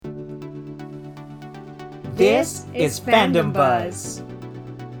This is Fandom Buzz.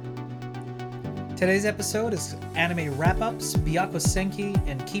 Today's episode is anime wrap-ups, Byakuya Senki,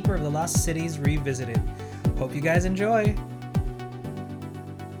 and Keeper of the Lost Cities Revisited. Hope you guys enjoy.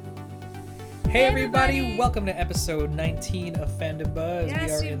 Hey everybody, welcome to episode 19 of Fandom Buzz.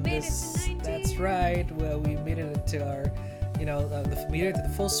 Yes, we made it to 19. That's right. Well, we made it to our, we made it to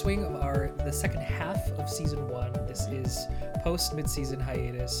the full swing of the second half of season 1. This is post mid-season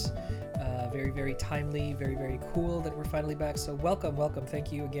hiatus. Very, very timely, very, very cool that we're finally back. So welcome.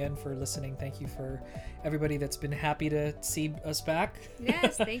 Thank you again for listening. Thank you for everybody that's been happy to see us back.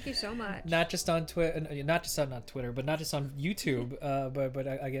 Yes, thank you so much. Not just on Twitter, not just on YouTube, but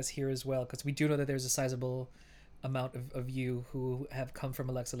I guess here as well, because we do know that there's a sizable amount of you who have come from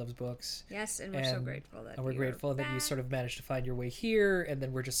Alexa Loves Books. Yes, and we're so grateful that we're grateful that you sort of managed to find your way here, and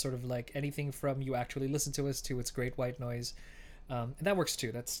then we're just sort of like anything from you actually listen to us to it's great white noise. And that works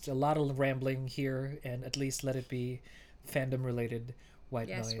too. That's a lot of rambling here, and at least let it be fandom related white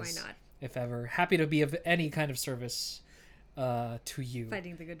noise. Yes, why not? If ever. Happy to be of any kind of service to you.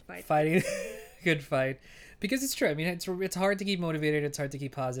 Fighting the good fight. Fighting good fight. Because it's true. I mean, it's hard to keep motivated. It's hard to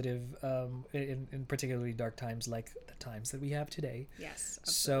keep positive in particularly dark times like the times that we have today. Yes,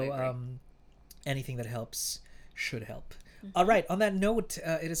 absolutely. So anything that helps should help. All right. On that note,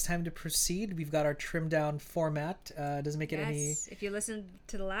 it is time to proceed. We've got our trimmed down format. Doesn't make it any. If you listen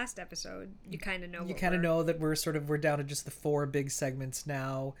to the last episode, you kind of know. You kind of know that we're down to just the 4 big segments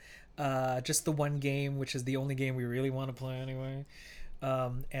now. Just the one game, which is the only game we really want to play anyway.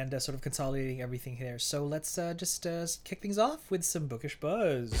 And sort of consolidating everything here. So let's just kick things off with some bookish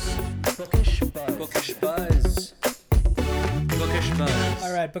buzz. Bookish buzz. Bookish buzz. Bookish Buzz.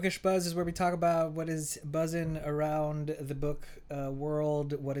 All right, Bookish Buzz is where we talk about what is buzzing around the book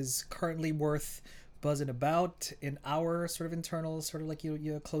world, what is currently worth buzzing about in our sort of internal, sort of like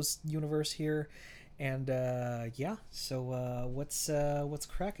your close universe here. And so what's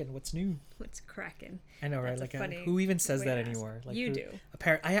cracking? What's new? What's cracking? I know, right? That's like who even says that anymore? Like you do.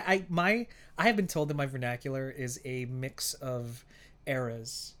 Apparently, I have been told that my vernacular is a mix of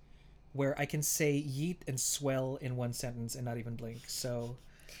eras, where I can say yeet and swell in one sentence and not even blink. So,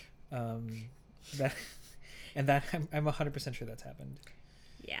 I'm 100% sure that's happened.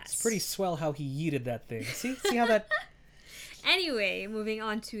 Yes. It's pretty swell how he yeeted that thing. See how that. Anyway, moving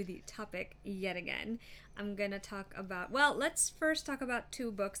on to the topic yet again. I'm gonna talk about. Well, let's first talk about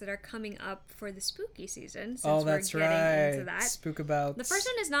 2 books that are coming up for the spooky season. Since that's we're getting right. into that. Spookabouts. The first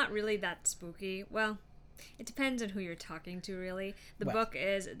one is not really that spooky. Well, it depends on who you're talking to, really. The book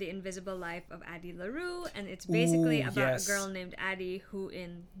is The Invisible Life of Addie LaRue, and it's basically about a girl named Addie who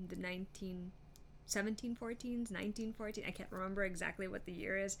in the 1914, I can't remember exactly what the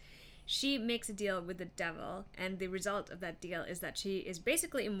year is, she makes a deal with the devil, and the result of that deal is that she is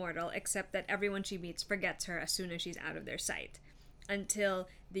basically immortal, except that everyone she meets forgets her as soon as she's out of their sight. Until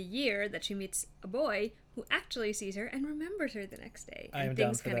the year that she meets a boy who actually sees her and remembers her the next day. And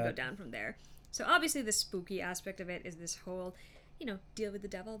things kind of go down from there. So obviously the spooky aspect of it is this whole, deal with the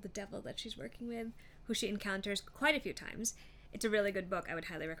devil that she's working with, who she encounters quite a few times. It's a really good book. I would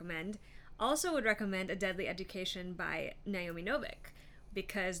highly recommend. Also would recommend A Deadly Education by Naomi Novik,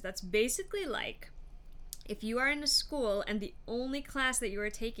 because that's basically like if you are in a school and the only class that you are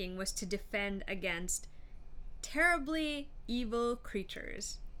taking was to defend against terribly evil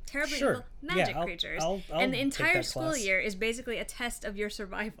creatures. Evil magic creatures. I'll and the entire school year is basically a test of your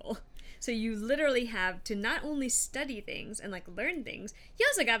survival. So you literally have to not only study things and learn things, you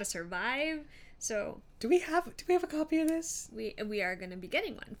also got to survive. So do we have a copy of this? We are going to be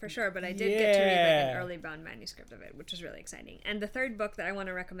getting one for sure, but I did get to read an early bound manuscript of it, which was really exciting. And the third book that I want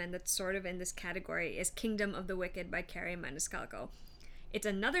to recommend that's sort of in this category is Kingdom of the Wicked by Carrie Maniscalco. It's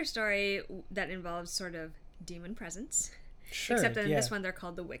another story that involves sort of demon presence. Sure, except that in this one they're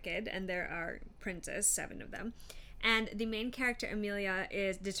called the Wicked, and there are princes, 7 of them. And the main character, Amelia,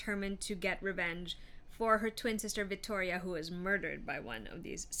 is determined to get revenge for her twin sister, Victoria, who was murdered by one of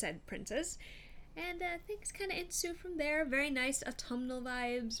these said princes. And things kind of ensue from there. Very nice autumnal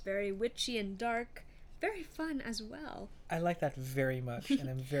vibes, very witchy and dark. Very fun as well. I like that very much, and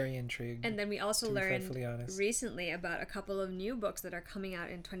I'm very intrigued. And then we also learned recently about a couple of new books that are coming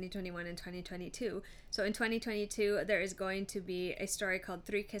out in 2021 and 2022. So in 2022, there is going to be a story called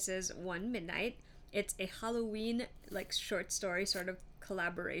 3 Kisses, 1 Midnight. It's a Halloween short story sort of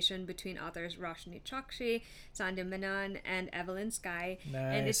collaboration between authors Roshni Chokshi, Sandhya Menon, and Evelyn Sky. Nice.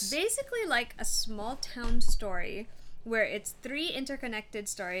 And it's basically like a small town story where it's 3 interconnected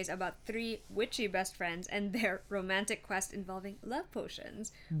stories about 3 witchy best friends and their romantic quest involving love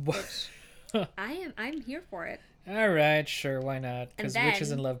potions. Which I'm here for it. All right, sure, why not? And Because then-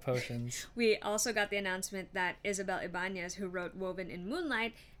 witches and love potions. We also got the announcement that Isabel Ibanez, who wrote Woven in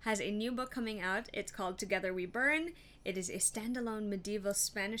Moonlight, has a new book coming out. It's called Together We Burn. It is a standalone medieval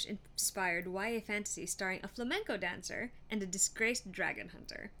Spanish-inspired YA fantasy starring a flamenco dancer and a disgraced dragon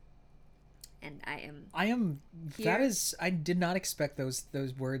hunter. And I am That Here. is, I did not expect those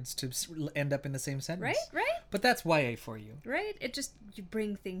words to end up in the same sentence. right? But that's YA for you. Right? It just, you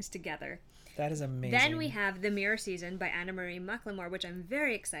bring things together. That is amazing. Then we have The Mirror Season by Anna Marie McLemore, which I'm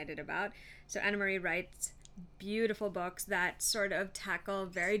very excited about. So Anna Marie writes beautiful books that sort of tackle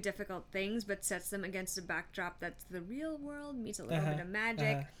very difficult things, but sets them against a backdrop that's the real world meets a little bit of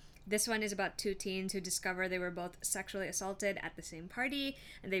magic. This one is about two teens who discover they were both sexually assaulted at the same party,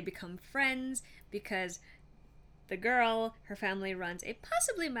 and they become friends because the girl, her family runs a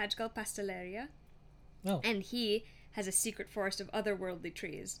possibly magical pasteleria, Oh. and he has a secret forest of otherworldly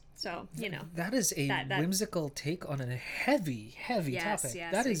trees. So, That is a that- whimsical take on a heavy Yes, topic.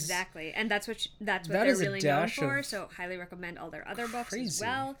 yes, That is exactly. And that's what that they're is a really known dash for, of so highly recommend all their other books as crazy.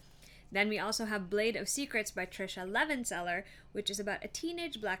 well. Then we also have Blade of Secrets by Trisha Levenseller, which is about a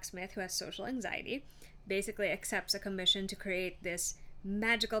teenage blacksmith who has social anxiety, basically accepts a commission to create this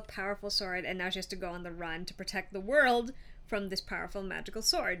magical, powerful sword, and now she has to go on the run to protect the world from this powerful magical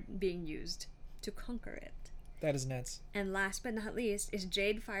sword being used to conquer it. That is nuts. And last but not least is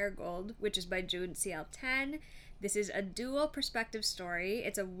Jade Fire Gold, which is by June CL10. This is a dual perspective story.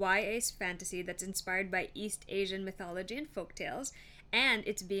 It's a YA fantasy that's inspired by East Asian mythology and folktales, and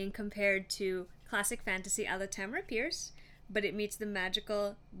it's being compared to classic fantasy a la Tamara Pierce, but it meets the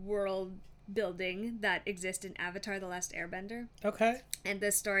magical world building that exists in Avatar: The Last Airbender. Okay. And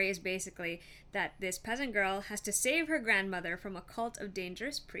this story is basically that this peasant girl has to save her grandmother from a cult of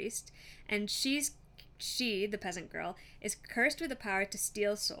dangerous priests, and she, the peasant girl, is cursed with the power to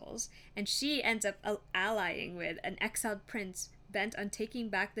steal souls, and she ends up allying with an exiled prince bent on taking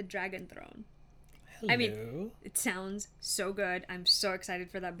back the dragon throne. Hello. I mean, it sounds so good. I'm so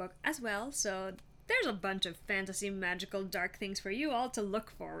excited for that book as well. So there's a bunch of fantasy, magical, dark things for you all to look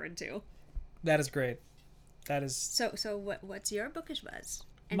forward to. That is great. That is So what's your bookish buzz?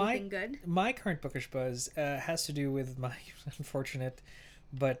 Anything good? My current bookish buzz has to do with my unfortunate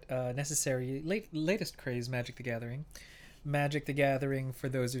but necessary latest craze, Magic the Gathering. Magic the Gathering, for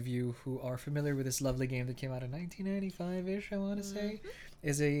those of you who are familiar with this lovely game that came out in 1995-ish, I want to say,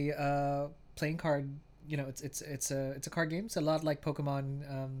 is a playing card. You know, it's a card game. It's a lot like Pokemon.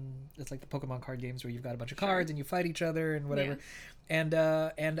 It's like the Pokemon card games where you've got a bunch of cards and you fight each other and whatever. Yeah.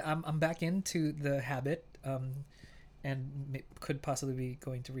 And I'm back into the habit. And could possibly be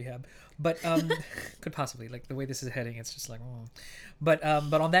going to rehab, but could possibly, like the way this is heading, it's just like, but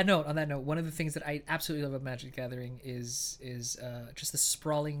on that note, one of the things that I absolutely love about Magic the Gathering is just the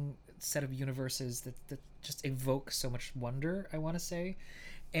sprawling set of universes that just evoke so much wonder, I want to say.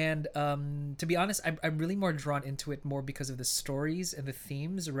 And to be honest, I'm really more drawn into it more because of the stories and the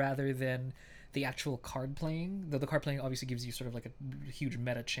themes rather than the actual card playing. Though the card playing obviously gives you sort of like a huge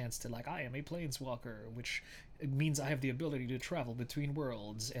meta chance to, like, I am a planeswalker, which means I have the ability to travel between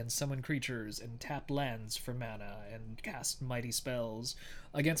worlds and summon creatures and tap lands for mana and cast mighty spells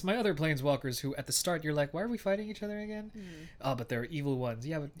against my other planeswalkers who at the start you're like, why are we fighting each other again? Oh, but they're evil ones.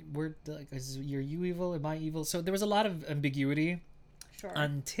 Yeah, but we're like, are you evil? Am I evil? So there was a lot of ambiguity. Sure.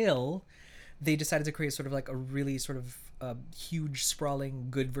 Until they decided to create sort of like a really sort of huge, sprawling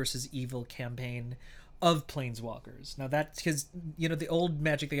good versus evil campaign of planeswalkers. Now that's because, you know, the old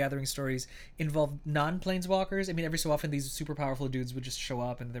Magic the Gathering stories involved non-planeswalkers. I mean, every so often these super powerful dudes would just show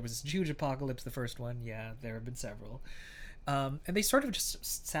up, and there was this huge apocalypse, the first one. Yeah, there have been several. And they sort of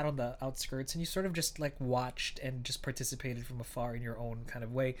just sat on the outskirts, and you sort of just like watched and just participated from afar in your own kind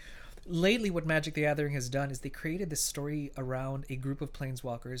of way. Lately, what Magic the Gathering has done is they created this story around a group of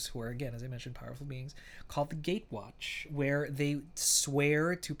planeswalkers who are, again, as I mentioned, powerful beings, called the Gatewatch, where they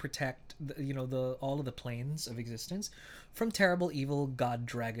swear to protect all of the planes of existence from terrible, evil god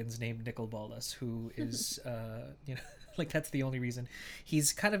dragons named Nicol Bolas, who is like, that's the only reason.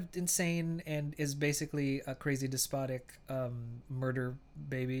 He's kind of insane and is basically a crazy, despotic murder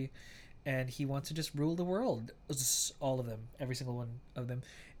baby, and he wants to just rule the world, all of them, every single one of them.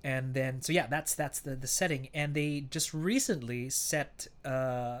 And then, so yeah, that's the setting. And they just recently set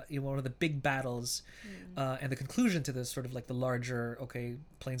one of the big battles and the conclusion to this sort of like the larger,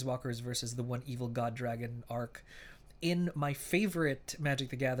 planeswalkers versus the one evil god dragon arc in my favorite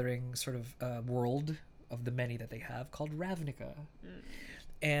Magic the Gathering sort of world of the many that they have, called Ravnica.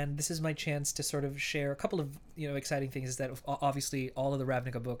 And this is my chance to sort of share a couple of exciting things. Is that obviously all of the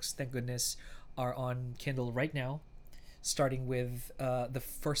Ravnica books, thank goodness, are on Kindle right now. starting with the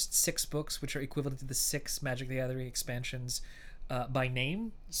first 6 books, which are equivalent to the 6 Magic the Gathering expansions by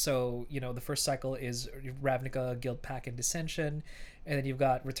name. So, the first cycle is Ravnica, Guild Pack, and Dissension. And then you've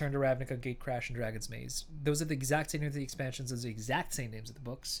got Return to Ravnica, Gatecrash, and Dragon's Maze. Those are the exact same names of the expansions. Those are the exact same names of the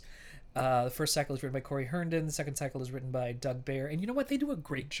books. The first cycle is written by Corey Herndon. The second cycle is written by Doug Bear. And you know what? They do a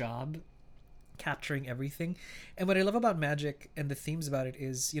great job capturing everything. And what I love about Magic and the themes about it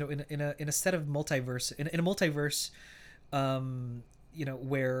is, in a set of multiverse, in a multiverse,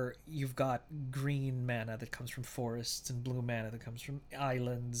 where you've got green mana that comes from forests and blue mana that comes from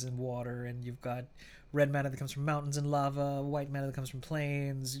islands and water, and you've got red mana that comes from mountains and lava, white mana that comes from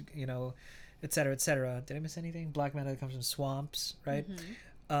plains, et cetera, et cetera. Did I miss anything? Black mana that comes from swamps, right?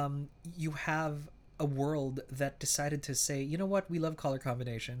 You have a world that decided to say, you know what, we love color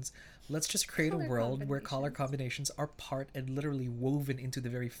combinations. Let's just create a world where color combinations are part and literally woven into the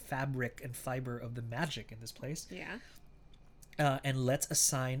very fabric and fiber of the magic in this place. Yeah. And let's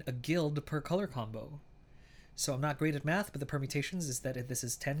assign a guild per color combo. So I'm not great at math, but the permutations is that this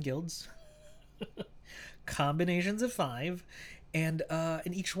is 10 guilds, combinations of 5, and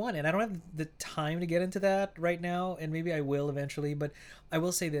in each one. And I don't have the time to get into that right now, and maybe I will eventually, but I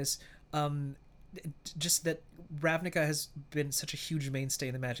will say this. Just that Ravnica has been such a huge mainstay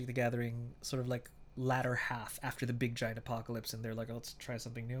in the Magic the Gathering sort of like latter half after the big giant apocalypse, and they're like, oh, let's try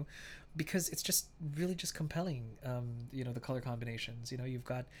something new, because it's just really just compelling. The color combinations, you've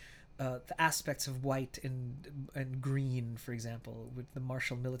got the aspects of white and green, for example, with the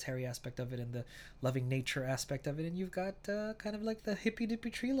martial military aspect of it and the loving nature aspect of it, and you've got kind of like the hippy dippy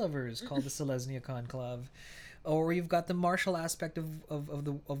tree lovers called the Selesnya Conclave, or you've got the martial aspect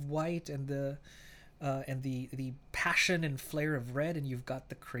of white and the passion and flair of red, and you've got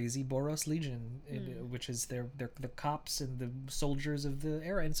the crazy Boros Legion, which is they're the cops and the soldiers of the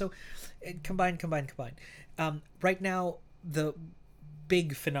era, and so combine. Right now, the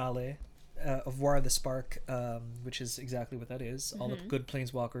big finale of War of the Spark, which is exactly what that is, all the good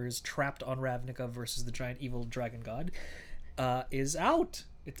planeswalkers trapped on Ravnica versus the giant evil dragon god, is out.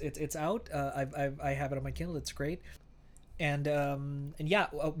 It's out. I have it on my Kindle. It's great. And yeah,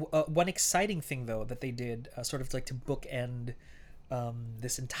 one exciting thing though that they did, sort of like to bookend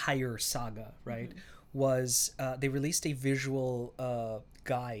this entire saga, right, was they released a visual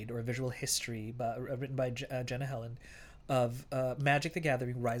guide or a visual history written by Jenna Helen of Magic the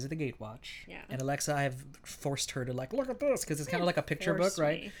Gathering: Rise of the Gatewatch. Yeah. And Alexa, I have forced her to look at this, because it's kind of like a picture book,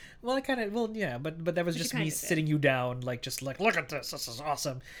 right? Me. Yeah, but that was just me sitting you down, look at this is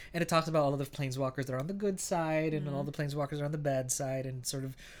awesome. And it talks about all of the planeswalkers that are on the good side and all the planeswalkers that are on the bad side, and sort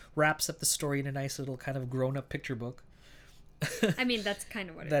of wraps up the story in a nice little kind of grown-up picture book. I mean, that's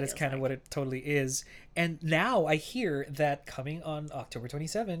kind of what it That is kind of what it totally is. And now I hear that coming on October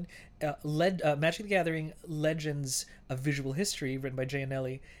 27, Magic the Gathering Legends of Visual History, written by Jay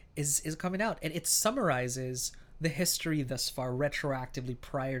Anelli, is coming out. And it summarizes the history thus far retroactively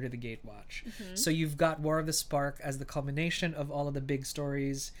prior to the Gatewatch. So you've got War of the Spark as the culmination of all of the big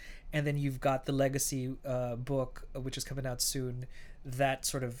stories, and then you've got the Legacy book, which is coming out soon, that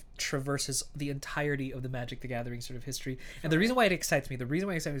sort of traverses the entirety of the Magic the Gathering sort of history. And the reason why it excites me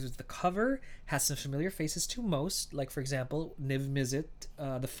is the cover has some familiar faces to most, like, for example, Niv Mizzet,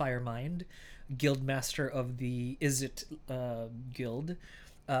 the Firemind, Guildmaster of the Izzet Guild,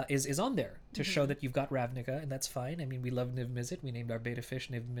 is on there to show that you've got Ravnica, and that's fine. I mean, we love Niv Mizzet. We named our beta fish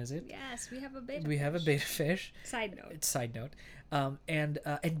Niv Mizzet. Yes, we have a beta. We have a beta fish. Side note.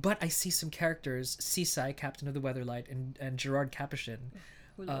 But I see some characters: Seasai, Captain of the Weatherlight, and Gerard Capuchin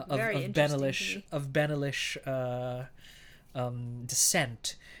of Benelish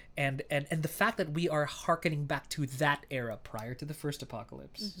descent. And the fact that we are hearkening back to that era prior to the first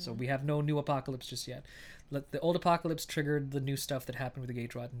apocalypse. So we have no new apocalypse just yet. The old apocalypse triggered the new stuff that happened with the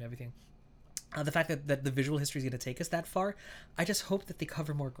Gatewatch and everything. The fact that the visual history is going to take us that far, I just hope that they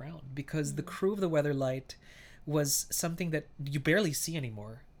cover more ground, because the crew of the Weatherlight was something that you barely see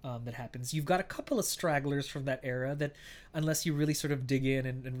anymore. That happens. You've got a couple of stragglers from that era that, unless you really sort of dig in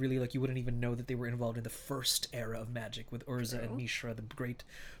and really, like, you wouldn't even know that they were involved in the first era of Magic with Urza and Mishra, the great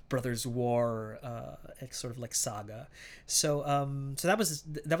Brothers War sort of like saga. So that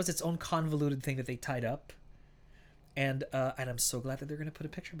was its own convoluted thing that they tied up. And I'm so glad that they're going to put a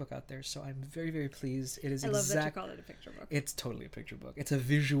picture book out there. So I'm very, very pleased. It is. I love that you call it a picture book. It's totally a picture book. It's a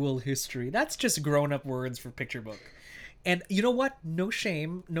visual history. That's just grown-up words for picture book. And you know what? No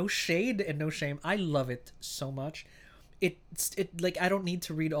shame, no shade, and no shame. I love it so much. It like, I don't need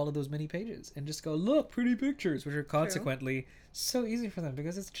to read all of those many pages and just go, look, pretty pictures, which are consequently so easy for them,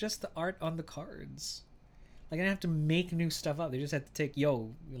 because it's just the art on the cards. Like, I didn't have to make new stuff up. They just had to take,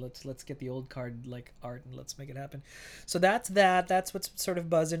 let's get the old card like art and let's make it happen. So that's that. That's what's sort of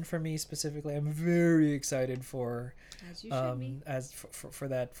buzzing for me specifically. I'm very excited for As you should be. as for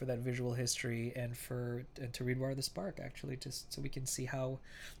that visual history and to read War of the Spark, actually, just so we can see how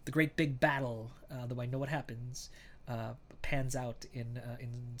the great big battle, though I know what happens, pans out in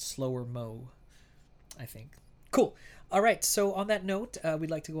slower mo, I think. Cool. All right. So on that note,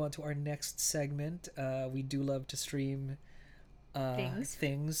 we'd like to go on to our next segment. We do love to stream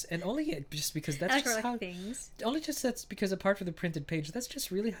things, and only just because that's just how things. Only just that's because apart from the printed page, that's just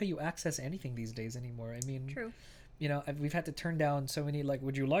really how you access anything these days anymore. I mean, True. You know, we've had to turn down so many, like,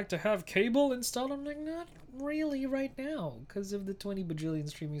 would you like to have cable installed? I'm like, not really right now because of the 20 bajillion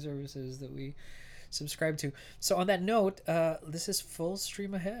streaming services that we subscribe to. So on that note, this is Full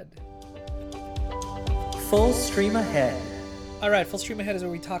Stream Ahead. Full Stream Ahead. All right, Full Stream Ahead is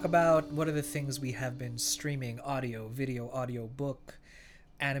where we talk about what are the things we have been streaming: audio, video, audio book,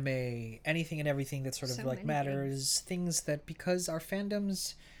 anime, anything and everything that sort of So like many matters. Things that, because our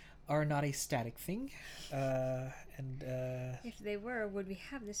fandoms are not a static thing, If they were, would we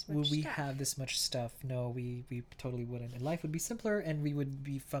have this much would we stuff? have this much stuff? No, we totally wouldn't. And life would be simpler, and we would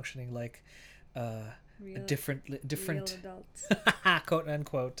be functioning like a different Real adults. quote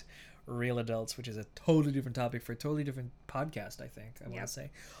unquote real adults, which is a totally different topic for a totally different podcast, I think. I want to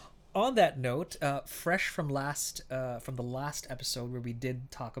say. On that note, fresh from the last episode where we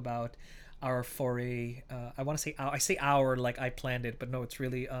did talk about our foray, I want to say I say our like I planned it, but no, it's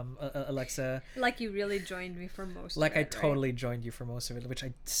really Alexa. Like you really joined me for most Like of it, I totally joined you for most of it, which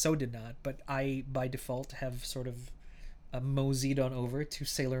I so did not, but I by default have sort of moseyed on over to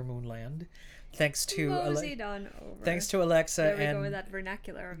Sailor Moon Land. Thanks to Moseyed on over. Thanks to Alexa. There we and go with that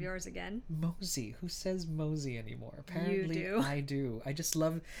vernacular of yours again. Mosey. Who says Mosey anymore? Apparently, You do. I do. I just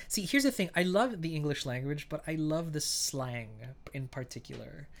love. See, here's the thing. I love the English language, but I love the slang in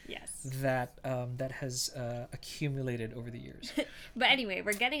particular. Yes. That has accumulated over the years. But anyway,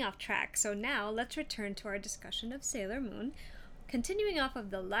 we're getting off track. So now let's return to our discussion of Sailor Moon. Continuing off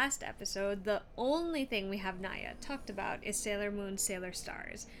of the last episode, the only thing we have not yet talked about is Sailor Moon, Sailor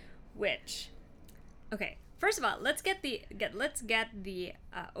Stars, which. Okay, first of all, let's get the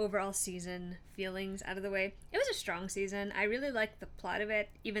overall season feelings out of the way. It was a strong season. I really liked the plot of it,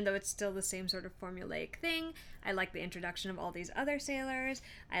 even though it's still the same sort of formulaic thing. I like the introduction of all these other sailors.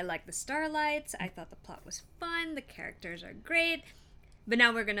 I like the Starlights. I thought the plot was fun. The characters are great. But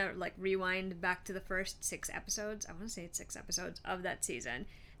now we're gonna like rewind back to the first 6 episodes. I want to say it's 6 episodes of that season.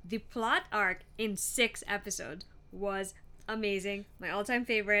 The plot arc in 6 episodes was amazing. My all-time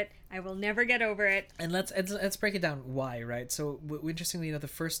favorite. I will never get over it. And let's break it down. Why, right? So, interestingly, the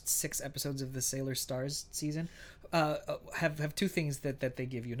first 6 episodes of the Sailor Stars season have 2 things that they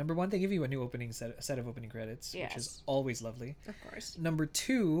give you. Number 1, they give you a new opening set of opening credits, Yes. which is always lovely. Of course. Number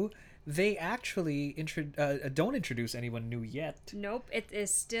 2, they actually don't introduce anyone new yet. Nope, it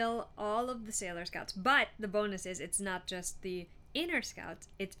is still all of the Sailor Scouts. But the bonus is it's not just the inner Scouts,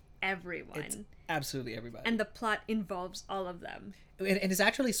 it's everyone. It's absolutely everybody. And the plot involves all of them. And it's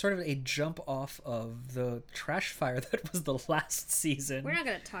actually sort of a jump off of the trash fire that was the last season. We're not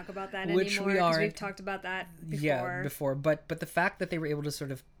going to talk about that Which anymore we because aren't. we've talked about that before. Yeah, before. But the fact that they were able to sort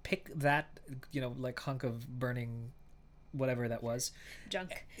of pick that, like hunk of burning whatever that was,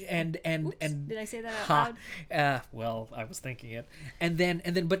 Junk. and Oops, did I say that out loud? Well, I was thinking it, and then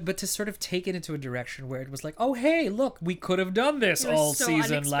but to sort of take it into a direction where it was like, oh hey, look, we could have done this It was all so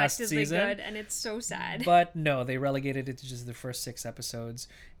season last unexpectedly season, good, and it's so sad. but no, they relegated it to just the first 6 episodes,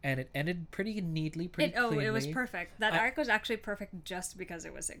 and it ended pretty neatly, pretty cleanly. It was perfect. That arc was actually perfect just because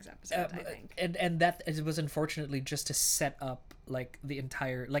it was 6 episodes, I think. And that it was unfortunately just to set up like the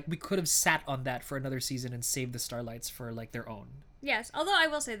entire, like we could have sat on that for another season and saved the Starlights for like their own. Yes, although I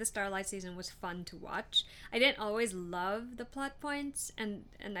will say the Starlight season was fun to watch. I didn't always love the plot points, and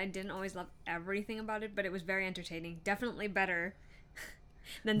I didn't always love everything about it, but it was very entertaining. Definitely better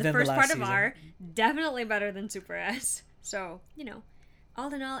than the first part of R. Definitely better than Super S. So,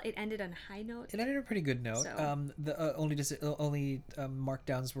 all in all, it ended on a high note. It ended on a pretty good note. So. The only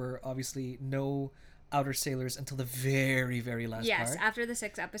markdowns were obviously no outer sailors until the very, very last part. Yes, after the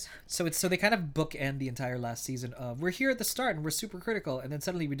 6 episodes. So they kind of bookend the entire last season of, we're here at the start and we're super critical, and then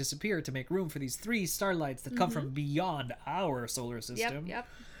suddenly we disappear to make room for these 3 Starlights that come from beyond our solar system. Yep.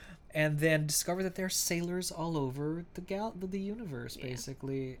 And then discover that there are sailors all over the universe,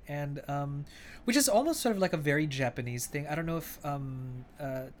 basically, and which is almost sort of like a very Japanese thing. I don't know if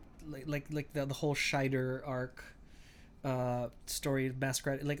like the whole Shider arc story,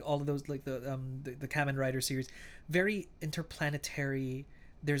 Masquerade, like all of those, like the Kamen Rider series, very interplanetary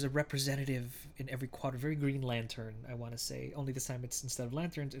there's a representative in every quadrant. Very Green Lantern, I want to say. Only this time it's instead of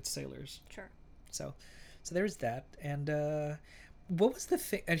lanterns, it's sailors. Sure. So there's that. And what was the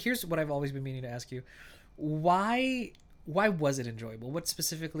thing? And here's what I've always been meaning to ask you: why was it enjoyable? What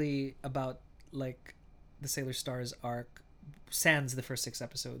specifically about like the Sailor Stars arc, sans the first 6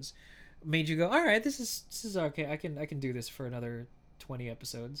 episodes, made you go, all right, this is okay. I can do this for another 20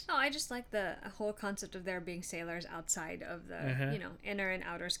 episodes. Oh, I just like the whole concept of there being sailors outside of the inner and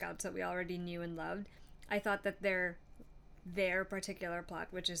outer scouts that we already knew and loved. I thought that their particular plot,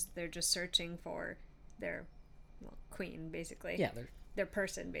 which is they're just searching for their queen, basically. Yeah, their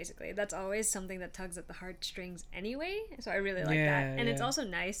person, basically. That's always something that tugs at the heartstrings anyway. So I really like that. And it's also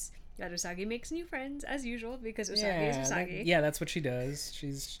nice that Usagi makes new friends as usual because Usagi is Usagi. That's what she does. So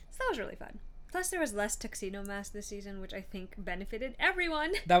that was really fun. Plus, there was less tuxedo mask this season, which I think benefited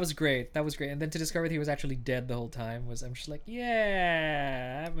everyone. That was great. And then to discover that he was actually dead the whole time I'm just like,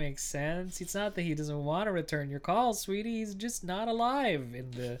 yeah, that makes sense. It's not that he doesn't want to return your call, sweetie. He's just not alive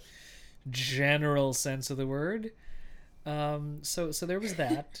in the general sense of the word. So there was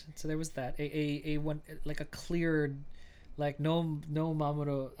that. A one, like a cleared, like no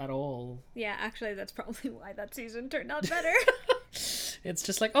Mamoru at all. Yeah, actually, that's probably why that season turned out better. It's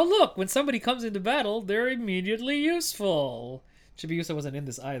just like, oh look, when somebody comes into battle, they're immediately useful. Chibiusa wasn't in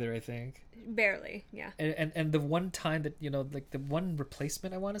this either, I think. Barely, yeah. And the one time that, like the one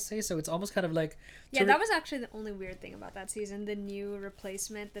replacement, I want to say, so it's almost kind of like... Yeah, that was actually the only weird thing about that season, the new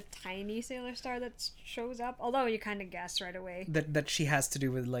replacement, the tiny Sailor Star that shows up, although you kind of guess right away. That she has to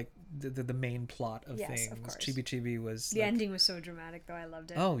do with, like, the main plot of things. Of course. Chibi Chibi was... The ending was so dramatic, though. I loved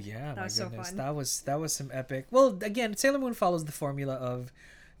it. Oh, yeah, that was goodness. So fun. That was some epic... Well, again, Sailor Moon follows the formula of...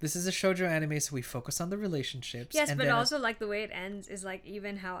 This is a shoujo anime, so we focus on the relationships. Yes, but also, like, the way it ends is, like,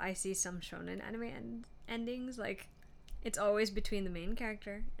 even how I see some shonen anime endings, like, it's always between the main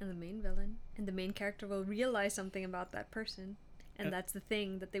character and the main villain, and the main character will realize something about that person, and that's the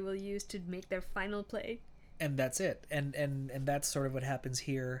thing that they will use to make their final play. And that's it. And that's sort of what happens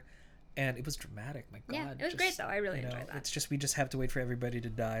here. And it was dramatic, my God. Yeah, it was great, though. I really enjoyed that. It's just, we just have to wait for everybody to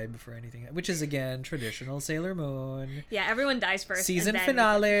die before anything, which is, again, traditional Sailor Moon. Yeah, everyone dies first. Season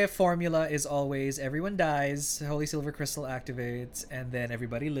finale formula is always everyone dies, Holy Silver Crystal activates, and then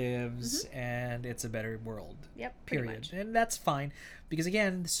everybody lives, and it's a better world. Yep, period. And that's fine, because,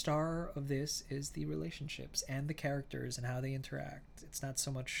 again, the star of this is the relationships and the characters and how they interact. It's not so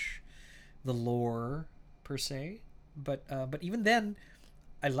much the lore, per se, but even then...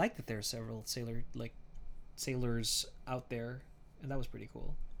 I like that there are several sailors out there, and that was pretty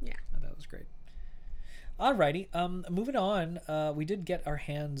cool. Yeah, that was great. Alrighty, moving on. We did get our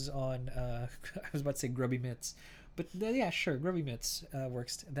hands on. I was about to say Grubby Mitts, but yeah, sure, Grubby Mitts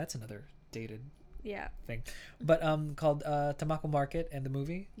works. That's another dated thing, but called Tamako Market and the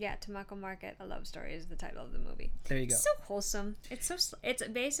movie. Yeah, Tamako Market: A Love Story is the title of the movie. There you go. It's so wholesome. It's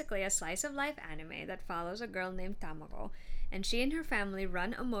basically a slice of life anime that follows a girl named Tamako. And she and her family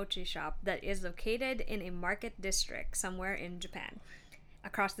run a mochi shop that is located in a market district somewhere in Japan.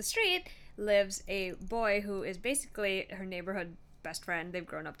 Across the street lives a boy who is basically her neighborhood best friend. They've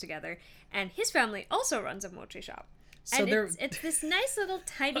grown up together. And his family also runs a mochi shop. So and it's this nice little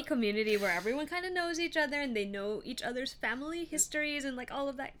tidy community where everyone kind of knows each other and they know each other's family histories and like all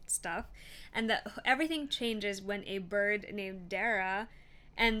of that stuff. And that everything changes when a bird named Dara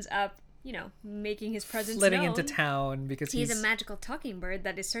ends up making his presence flitting known. Into town because he's a magical talking bird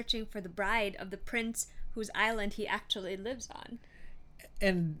that is searching for the bride of the prince whose island he actually lives on.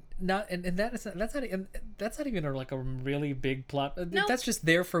 And that's not even like a really big plot. Nope. That's just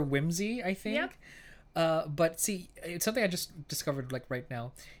there for whimsy, I think. Yep. But see, it's something I just discovered like right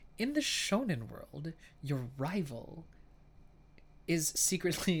now. In the shonen world, your rival is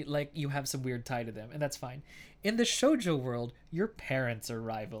secretly like you have some weird tie to them, and that's fine. In the shoujo world, your parents are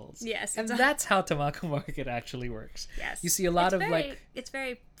rivals. Yes. And that's how Tamako Market actually works. Yes. You see a lot it's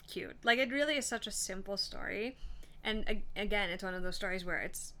very cute. Like, it really is such a simple story. And again, it's one of those stories where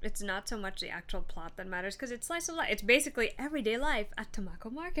it's not so much the actual plot that matters, because it's slice of life. It's basically everyday life at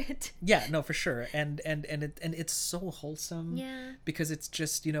Tamako Market. Yeah, no, for sure. And it's so wholesome. Yeah. Because it's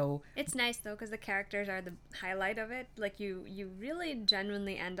just, It's nice, though, because the characters are the highlight of it. Like, you really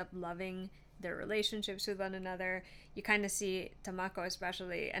genuinely end up loving their relationships with one another. You kind of see Tamako,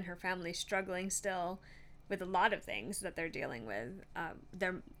 especially, and her family struggling still with a lot of things that they're dealing with.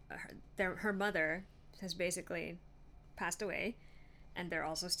 Her mother has basically passed away, and they're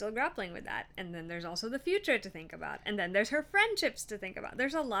also still grappling with that. And then there's also the future to think about, and then there's her friendships to think about.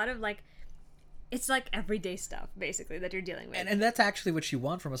 There's a lot of like it's like everyday stuff basically that you're dealing with. And that's actually what you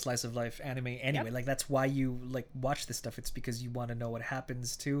want from a slice of life anime anyway. Like that's why you like watch this stuff. It's because you want to know what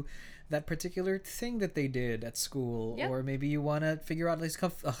happens to that particular thing that they did at school, or maybe you want to figure out like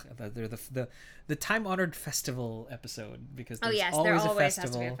the time-honored festival episode, because there's there always always a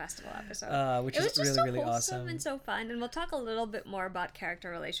has to be a festival festival episode, which it was is just really so really wholesome awesome and so fun, and we'll talk a little bit more about character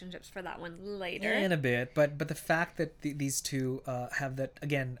relationships for that one later in a bit. But the fact that these two have that,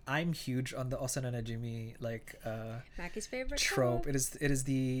 again, I'm huge on the Osana Najimi like Maki's favorite trope. It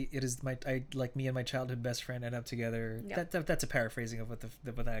is my like me and my childhood best friend end up together. That's a paraphrasing of what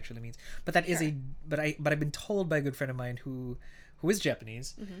what that actually means. But that is but I've been told by a good friend of mine who is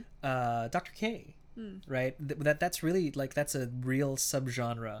Japanese, Dr. K. Right, that's really like that's a real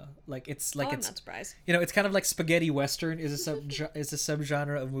subgenre. Like it's like I'm it's not surprised. It's kind of like spaghetti western is a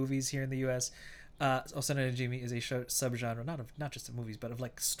subgenre of movies here in the U.S. Osana Najimi is a subgenre not just of movies but of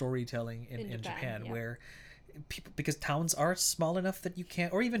like storytelling in Japan where people, because towns are small enough that you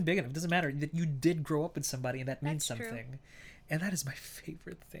can't, or even big enough, it doesn't matter, that you did grow up with somebody and that means something. True. And that is my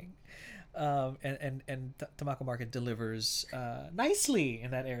favorite thing. And Tamako Market delivers nicely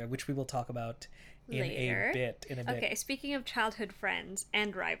in that area, which we will talk about in a bit. Okay, speaking of childhood friends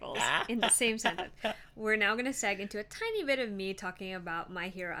and rivals in the same sentence, we're now going to seg into a tiny bit of me talking about My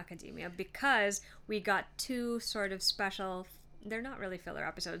Hero Academia, because we got two sort of special, they're not really filler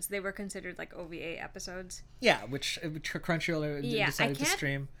episodes, they were considered like OVA episodes. Yeah, which Crunchyroll decided to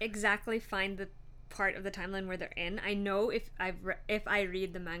stream. Exactly find the part of the timeline where they're in. I know if I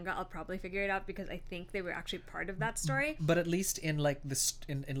read the manga, I'll probably figure it out, because I think they were actually part of that story. But at least in like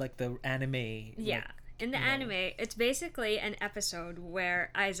in like the anime, in the anime, it's basically an episode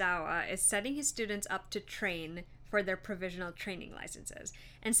where Aizawa is setting his students up to train for their provisional training licenses.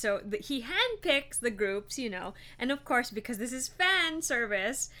 And so he handpicks the groups, and of course, because this is fan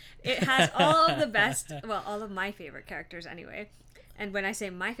service, it has all of the best, well, all of my favorite characters anyway. And when I say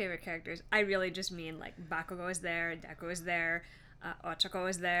my favorite characters, I really just mean like Bakugo is there, Deku is there, Ochako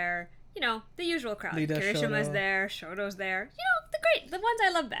is there, the usual crowd. Kirishima is there, Shoto's there, the ones I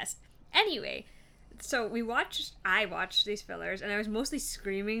love best. Anyway, so I watched these fillers, and I was mostly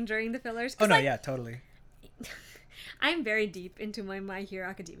screaming during the fillers. Oh no, yeah, totally. I'm very deep into my Hero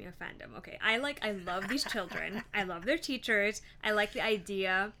Academia fandom. Okay, I love these children. I love their teachers. I like the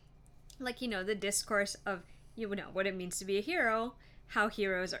idea, the discourse of what it means to be a hero, how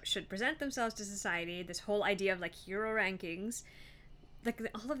heroes should present themselves to society, this whole idea of like hero rankings. Like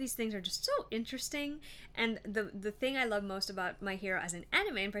all of these things are just so interesting, and the thing I love most about My Hero as an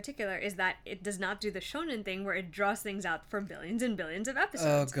anime in particular is that it does not do the shonen thing where it draws things out for billions and billions of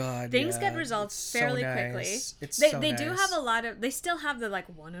episodes. Oh god, things get resolved fairly quickly. They do have a lot of, they still have the like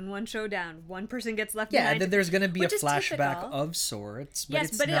one-on-one showdown, one person gets left behind. Yeah, then there's gonna be a flashback of sorts, but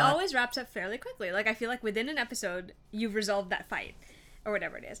yes, but it always wraps up fairly quickly. Like I feel like within an episode you've resolved that fight or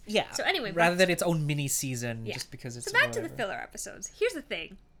whatever it is. Yeah. So anyway, rather than its own mini season, just because it's. So back to the filler episodes. Here's the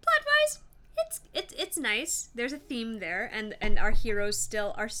thing: plot-wise, it's nice. There's a theme there, and our heroes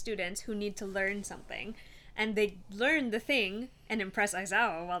still are students who need to learn something, and they learn the thing and impress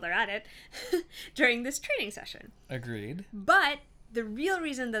Aizawa while they're at it during this training session. Agreed. But the real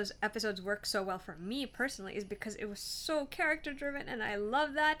reason those episodes work so well for me personally is because it was so character-driven, and I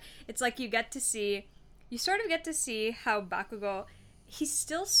love that. It's like you sort of get to see how Bakugo, he's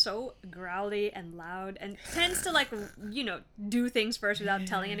still so growly and loud and tends to do things first without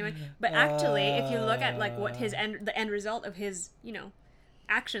telling anyone. But actually, if you look at like what the end result of his,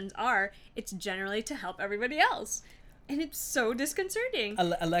 actions are, it's generally to help everybody else. And it's so disconcerting.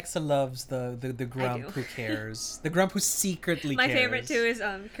 Alexa loves the grump who cares. The grump who secretly cares. My favorite too is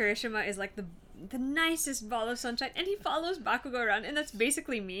Kirishima is like the nicest ball of sunshine, and he follows Bakugo around, and that's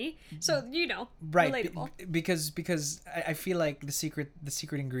basically me. So right, relatable. Because I feel like the secret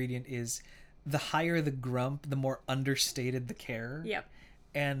ingredient is the higher the grump, the more understated the care. Yep.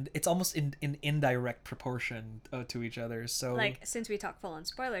 And it's almost in indirect proportion to each other. So like, since we talk full on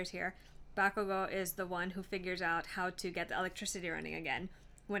spoilers here, Bakugo is the one who figures out how to get the electricity running again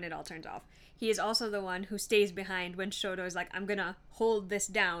when it all turns off. He is also the one who stays behind when Shoto is like, I'm gonna hold this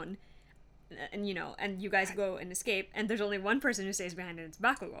down, and and you guys go and escape, and there's only one person who stays behind, and it's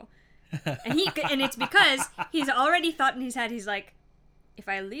Bakugo. And it's because he's already thought in his head, he's like, if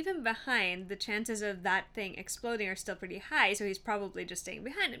I leave him behind, the chances of that thing exploding are still pretty high, so he's probably just staying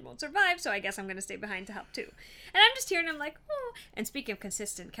behind and won't survive, so I guess I'm going to stay behind to help too. And I'm just here and I'm like, oh. And speaking of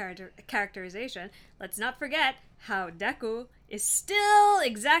consistent characterization, let's not forget how Deku is still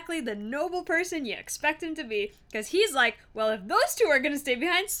exactly the noble person you expect him to be. Because he's like, well, if those two are going to stay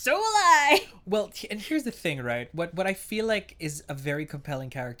behind, so will I. Well, and here's the thing, right? What I feel like is a very compelling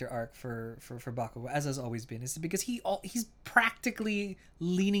character arc for Bakugo, as has always been, is because he's practically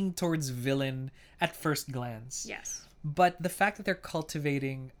leaning towards villain at first glance. Yes. But the fact that they're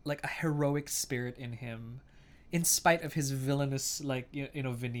cultivating like a heroic spirit in him, in spite of his villainous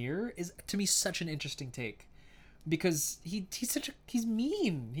veneer, is to me such an interesting take. Because he's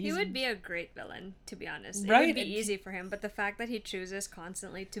mean. He would be a great villain, to be honest. Right? It would be easy for him, but the fact that he chooses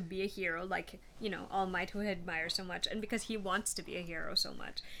constantly to be a hero, like, All Might, who he admires so much, and because he wants to be a hero so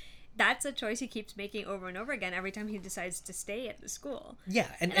much, that's a choice he keeps making over and over again every time he decides to stay at the school. Yeah,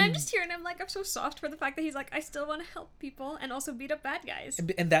 and I'm just hearing him like, I'm so soft for the fact that he's like, I still want to help people and also beat up bad guys.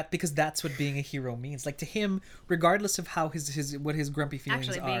 And because that's what being a hero means. Like, to him, regardless of how his grumpy feelings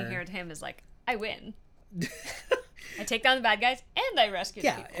Actually, are. being a hero to him is like, I win. I take down the bad guys and I rescue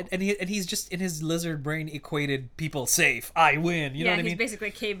the people. and he's just in his lizard brain equated people safe. I win. You know what I mean? He's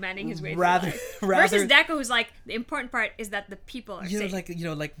basically cavemaning his way rather, through life. Versus Deku, who's like, the important part is that the people are safe.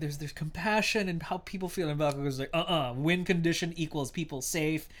 Like there's compassion and how people feel, and Bakugo's like, win condition equals people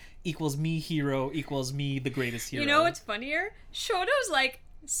safe equals me hero equals me the greatest hero. You know what's funnier? Shoto's like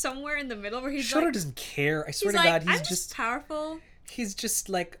somewhere in the middle where he's Shoto doesn't care. I swear to like, God, he's I'm just powerful. He's just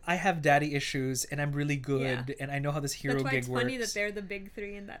like, I have daddy issues and I'm really good and I know how this hero gig works. That's why it's funny that they're the big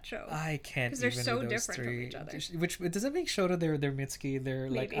three in that show. I can't, because they're so different from each other. Which does that make Shoto they're Mitsuki? They're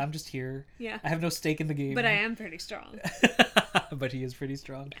Maybe. Like, I'm just here. Yeah. I have no stake in the game. But I am pretty strong. But he is pretty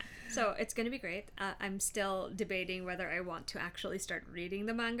strong. Yeah. So it's gonna be great. I'm still debating whether I want to actually start reading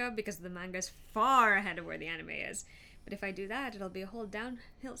the manga, because the manga is far ahead of where the anime is. But if I do that, it'll be a whole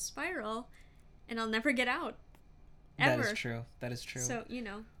downhill spiral, and I'll never get out. Ever. That is true. So,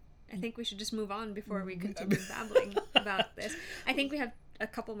 I think we should just move on before we continue babbling about this. I think we have a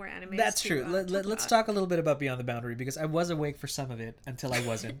couple more animes. That's true. Let's talk a little bit about Beyond the Boundary, because I was awake for some of it until I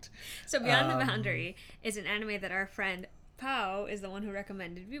wasn't. So Beyond the Boundary is an anime that our friend Pao is the one who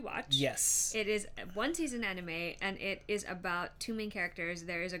recommended we watch. Yes. It is a one-season anime, and it is about two main characters.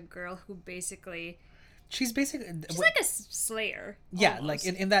 There is a girl who basically... She's like a slayer. Yeah, almost. like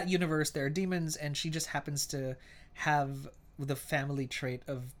in that universe there are demons, and she just happens to have the family trait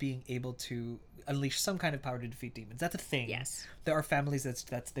of being able to unleash some kind of power to defeat demons. That's a thing. Yes. There are families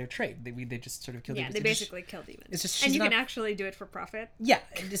that's their trait. They just sort of kill demons. Yeah, they basically kill demons. It's just and you can actually do it for profit. Yeah,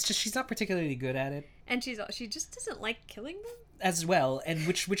 it's just she's not particularly good at it. And she just doesn't like killing them as well, and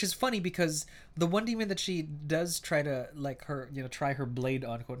which is funny, because the one demon that she does try to try her blade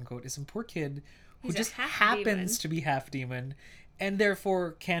on, quote unquote, is some poor kid who just happens to be half demon, and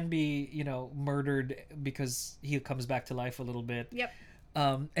therefore can be, murdered because he comes back to life a little bit. Yep.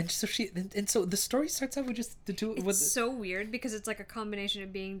 And so the story starts out with just the two. It's so weird, because it's like a combination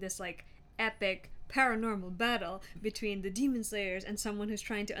of being this like epic paranormal battle between the demon slayers and someone who's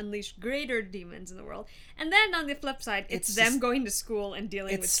trying to unleash greater demons in the world, and then on the flip side it's them going to school and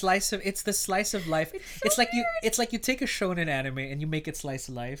dealing with it's the slice of life. It's like you take a shonen anime and you make it slice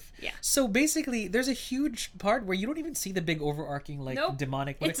of life. Yeah. So basically there's a huge part where you don't even see the big overarching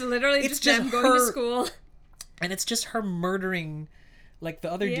demonic, it's literally just them going to school, and it's just her murdering like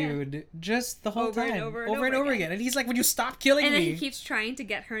the other dude just the whole time over and over again. And he's like, would you stop killing me? And then he keeps trying to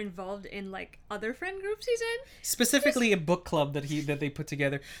get her involved in like other friend groups he's in, specifically a book club that they put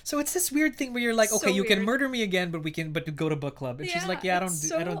together. So it's this weird thing where you're like, okay, you can murder me again, but to go to book club. And she's like, yeah, I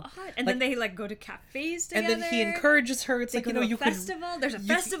don't odd. And then they like go to cafes together, and then he encourages her. It's like, you festival. There's a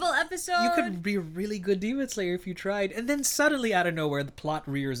festival episode. You could be a really good demon slayer if you tried. And then suddenly out of nowhere the plot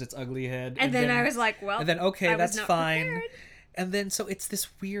rears its ugly head, and then I was like, well, and then okay, that's fine. Prepared. And then, so it's this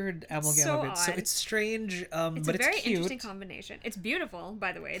weird amalgam of it. Odd. So it's strange, it's but it's a very cute. Interesting combination. It's beautiful,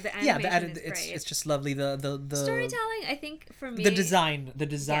 by the way. The animation is great. It's just lovely. The storytelling, I think, for me, the design,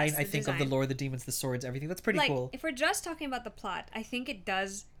 yes, I think, of the lore, the demons, the swords, everything. That's pretty cool. If we're just talking about the plot, I think it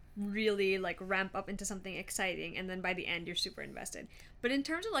does really like ramp up into something exciting, and then by the end you're super invested. But in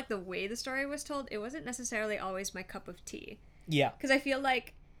terms of like the way the story was told, it wasn't necessarily always my cup of tea. Yeah. Because I feel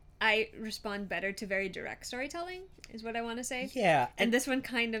like I respond better to very direct storytelling, is what I want to say. Yeah. And this one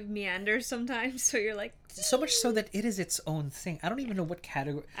kind of meanders sometimes, so you're like... So much so that it is its own thing. I don't even know what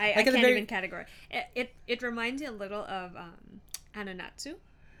category... I can't even categorize. It reminds me a little of Anonatsu.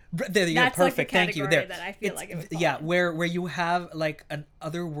 That's perfect. Like Thank you. There. That I feel like it would fall in. where you have like an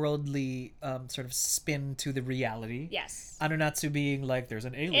otherworldly sort of spin to the reality. Yes. Anonatsu being like, there's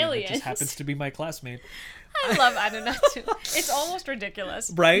an alien that just happens to be my classmate. I love Anonatsu. It's almost ridiculous.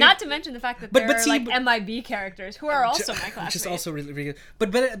 Right? Not to mention the fact that there are MIB characters who are also my classmates. Which is also really, really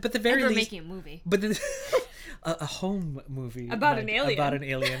good. But the very and we're least... making a movie. But then... a home movie About an alien. About an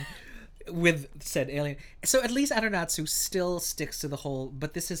alien. With said alien. So at least Aranatsu still sticks to the whole,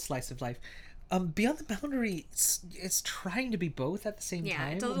 but this is slice of life. Beyond the Boundary, it's trying to be both at the same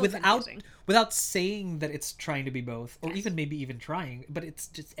time, it's a little without confusing. without saying that it's trying to be both, or even maybe even trying, but it's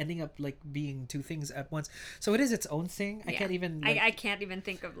just ending up like being two things at once. So it is its own thing. I can't even. Like, I can't even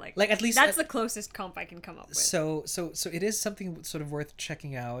think of like at least that's the closest comp I can come up with. So it is something sort of worth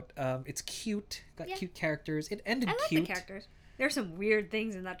checking out. It's cute, got cute characters. It ended I like cute. the characters. There's some weird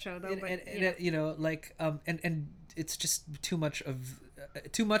things in that show though, and it's just too much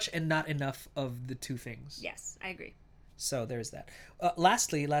and not enough of the two things. Yes, I agree. So there's that.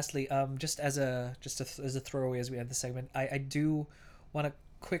 Lastly, just as a throwaway as we end the segment, I do want to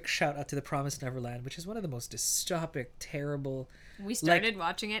quick shout out to The Promised Neverland, which is one of the most dystopic, terrible. We started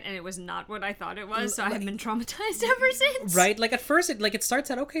watching it and it was not what I thought it was, so I've been traumatized ever since. Right? Like at first it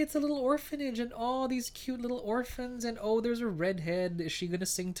starts out, okay, it's a little orphanage and all these cute little orphans and there's a redhead, is she gonna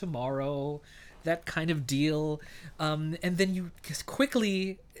sing tomorrow? That kind of deal. And then you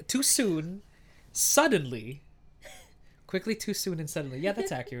quickly, too soon and suddenly, yeah,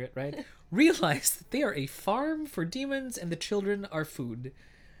 that's accurate, right? Realize that they are a farm for demons and the children are food.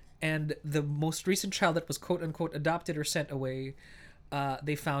 And the most recent child that was quote unquote adopted or sent away,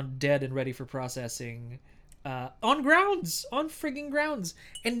 they found dead and ready for processing on frigging grounds.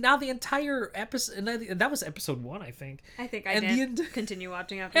 And now the entire episode, and that was episode 1, I think. I think I did continue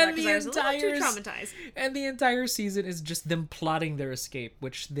watching after that because I was a little too traumatized. And the entire season is just them plotting their escape,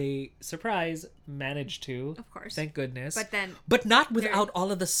 which they, surprise, managed to. Of course. Thank goodness. But not without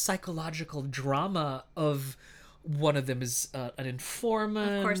all of the psychological drama of one of them is an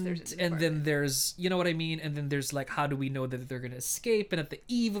informant. Of course there's an informant. And then there's, you know what I mean? And then there's like, how do we know that they're going to escape? And at the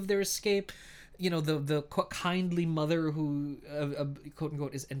eve of their escape, the kindly mother who, quote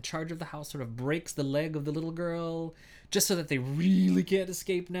unquote, is in charge of the house sort of breaks the leg of the little girl just so that they really can't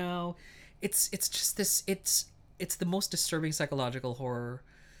escape now. It's just this, it's the most disturbing psychological horror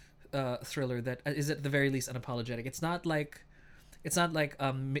thriller that is at the very least unapologetic. It's not like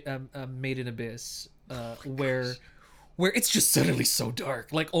Made in Abyss, where it's just suddenly so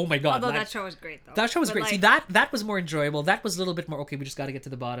dark. Like, oh my god. Although that show was great though. That show was great. Like, See, that was more enjoyable. That was a little bit more, okay, we just got to get to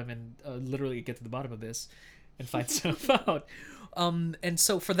the bottom and literally get to the bottom of this and find stuff out. And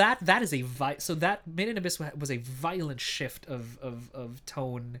so for that is so that Made in Abyss was a violent shift of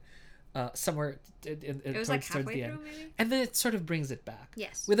tone. Somewhere it was like halfway the end. through, maybe? And then it sort of brings it back.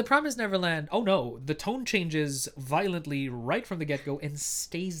 Yes. With The Promised Neverland, oh no, the tone changes violently right from the get-go and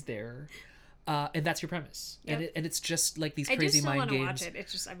stays there. And that's your premise. Yep. And it's just like these crazy mind games. I do still want to watch it.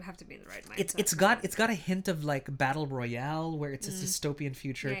 It's just I have to be in the right mindset. It's got a hint of like Battle Royale, where it's a dystopian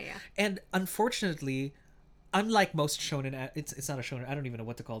future. Yeah. And unfortunately, unlike most shonen, it's not a shonen. I don't even know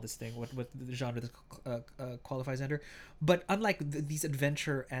what to call this thing. What the genre this qualifies under. But unlike these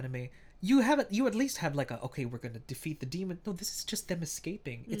adventure anime, you at least have like okay, we're gonna defeat the demon. No, this is just them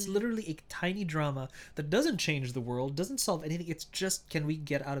escaping. It's literally a tiny drama that doesn't change the world, doesn't solve anything. It's just, can we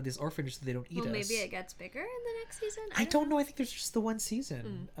get out of this orphanage so they don't eat us? Well, maybe it gets bigger in the next season. I don't know. I think there's just the one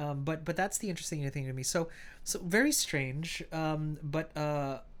season. But that's the interesting thing to me. So very strange. But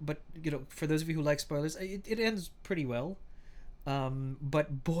for those of you who like spoilers, it ends pretty well.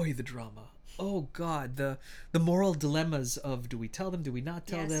 But boy, the drama. Oh God, the moral dilemmas of, do we tell them? Do we not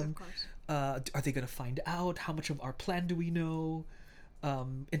tell them? Of course. Are they going to find out? How much of our plan do we know?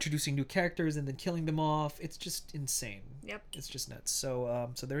 Introducing new characters and then killing them off. It's just insane. Yep. It's just nuts. So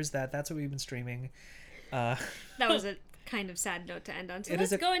there's that. That's what we've been streaming. That was a kind of sad note to end on. So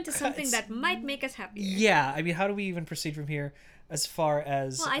let's go into something that might make us happier. Yeah. I mean, how do we even proceed from here as far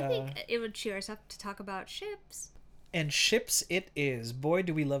as... Well, I think it would cheer us up to talk about ships. And ships it is. Boy,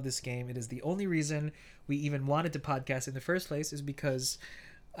 do we love this game. It is the only reason we even wanted to podcast in the first place, is because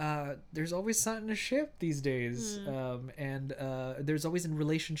there's always something to ship these days. And there's always in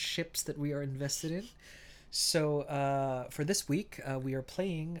relationships that we are invested in. So for this week, we are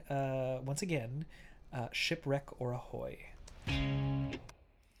playing, once again, Shipwreck or Ahoy.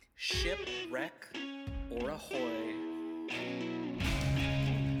 Shipwreck or Ahoy.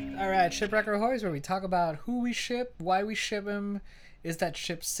 Alright, Shipwreck or Ahoy is where we talk about who we ship, why we ship them. Is that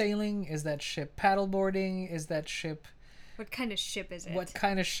ship sailing? Is that ship paddleboarding? Is that ship... What kind of ship is it? What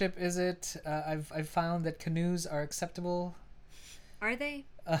kind of ship is it? I've found that canoes are acceptable. Are they?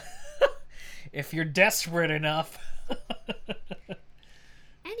 If you're desperate enough.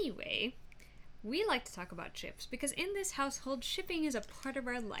 Anyway, we like to talk about ships because in this household, shipping is a part of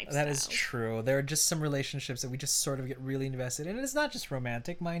our lifestyle. That is true. There are just some relationships that we just sort of get really invested in, and it's not just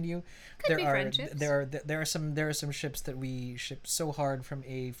romantic, mind you. Could be friendships. There are some ships that we ship so hard from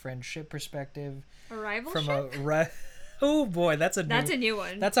a friendship perspective. A rival From ship? Oh boy, that's a new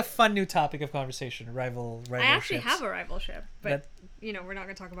one. That's a fun new topic of conversation. Rival I actually ships. have a rival ship, but we're not going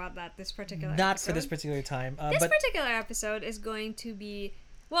to talk about that this particular Not episode. for this particular time. This particular episode is going to be,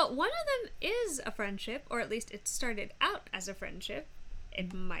 well, one of them is a friendship, or at least it started out as a friendship.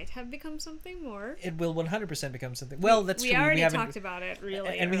 It might have become something more. It will 100% become something. Well, that's we true. Already talked about it,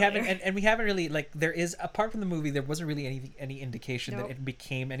 really, and we earlier. haven't, and we haven't really like. There is, apart from the movie, there wasn't really any indication Nope. that it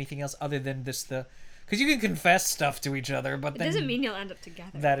became anything else other than this because you can confess stuff to each other, but It then doesn't mean you'll end up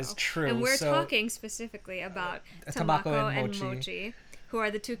together. That is though. true, And we're so- talking specifically about Tamako Tamako and and Mochi, who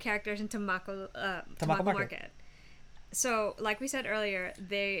are the two characters in Tamako Tamako Market. So, like we said earlier,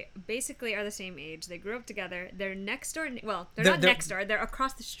 they basically are the same age. They grew up together. They're next door. Well, they're not next door. They're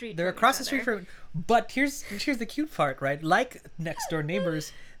across the street. They're from across each the street other. from. But here's the cute part, right? Like next door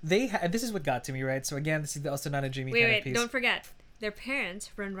neighbors, this is what got to me, right? So again, this is also not a Jimmy kind of Wait! piece. Don't forget, their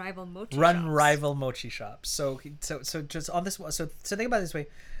parents run rival mochi Run shops. rival mochi shops. So just on this one. So think about it this way.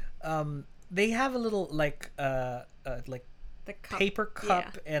 They have a little like The cup. paper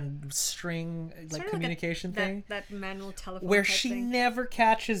cup Yeah. and string Sort like of communication thing. That manual telephone. Where type she thing. never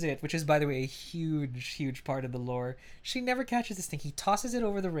catches it, which is, by the way, a huge part of the lore. She never catches this thing. He tosses it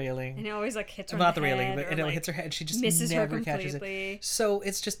over the railing. And it always like hits her. Not on the the railing, head, but or, and it like, hits her head. She just misses her never catches it. completely. So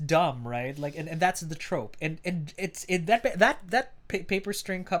it's just dumb, right? Like, and that's the trope. And that paper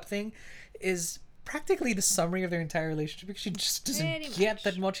string cup thing is practically the summary of their entire relationship because she just doesn't Pretty get much.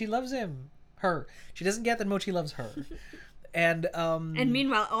 that Mochi loves her. She doesn't get that Mochi loves her. And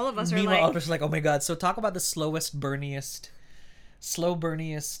meanwhile, all of us are all of like, us are like, oh my god! So talk about the slow burniest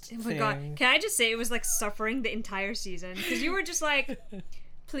oh my thing. god! Can I just say it was like suffering the entire season because you were just like,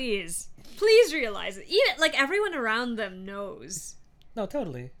 please realize it. Even like everyone around them knows. No,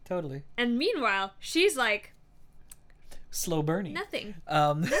 totally. And meanwhile, she's like, Slow burning. nothing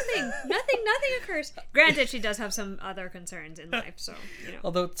Um, nothing occurs. Granted, she does have some other concerns in life, so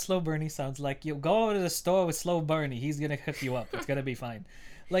although Slow Bernie sounds like you go to the store with Slow Bernie, he's gonna hook you up. It's gonna be fine.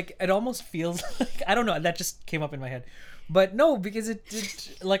 Like it almost feels like I don't know. That just came up in my head, but no, because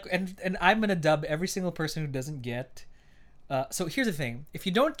it like and I'm gonna dub every single person who doesn't get. So here's the thing: if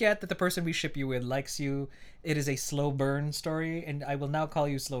you don't get that the person we ship you with likes you, it is a slow burn story, and I will now call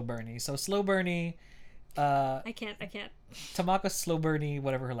you Slow Bernie. So Slow Bernie. I can't. Tamako Slow Bernie,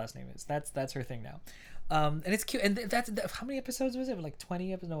 whatever her last name is. That's her thing now. And it's cute. And how many episodes was it? Like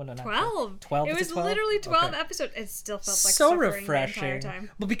 20 episodes? No, not 12. 12. It Is was 12? literally 12 Okay. episodes. It still felt like So suffering refreshing. the entire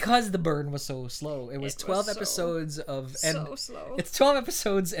time. But because the burn was so slow, it was It 12 was episodes of and So slow. it's 12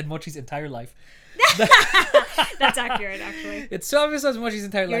 episodes and Mochi's entire life. That's accurate, actually. It's 12 episodes of Mochi's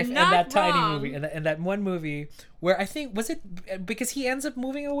entire You're life and not that tiny wrong. movie and that one movie where I think was it because he ends up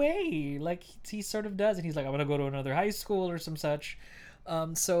moving away like he sort of does and he's like I'm gonna go to another high school or some such.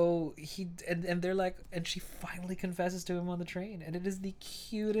 So he and they're like and she finally confesses to him on the train and it is the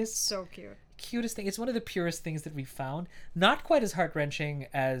cutest So cute. thing. It's one of the purest things that we found. Not quite as heart wrenching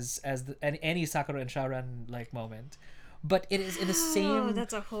as any Sakura and Shaoran like moment, but it is in the Oh, same.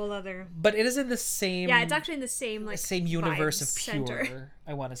 that's a whole other. But it is in the same. Yeah, it's actually in the same same universe of vibe pure. center.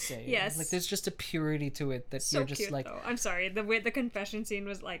 I want to say. Yes. Like there's just a purity to it that So you're just cute like. though. I'm sorry. The way the confession scene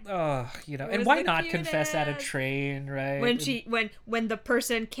was like Oh, you know, It and was why the not confess at a cutest. train, right? when she when the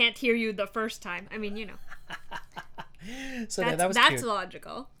person can't hear you the first time. I mean, So that's that was that's cute.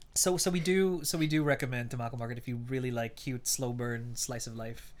 logical. So we do recommend Tamako Market if you really like cute slow burn slice of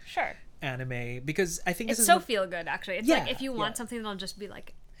life Sure. anime because I think It's this is so what- feel good actually. It's Yeah, like if you want yeah. something that'll just be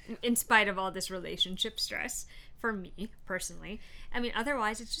like in spite of all this relationship stress for me personally. I mean,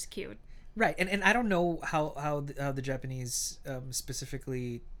 otherwise it's just cute. Right, and I don't know how the Japanese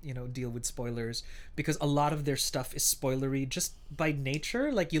specifically deal with spoilers because a lot of their stuff is spoilery just by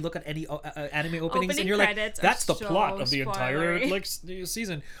nature. Like you look at any anime openings and you're like, credits are that's the so plot of the entire spoilery.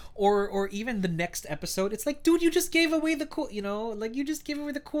 season, or even the next episode. It's like, dude, you just gave away the cool, like you just gave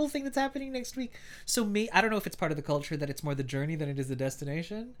away the cool thing that's happening next week. So I don't know if it's part of the culture that it's more the journey than it is the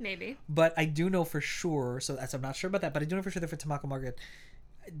destination. Maybe. But I do know for sure. So I'm not sure about that, but I do know for sure that for Tamako Market.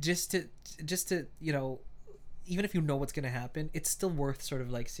 Just to even if you know what's gonna happen, it's still worth sort of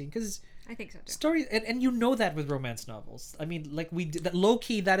like seeing because I think so too. Stories, and you know that with romance novels. I mean, like that low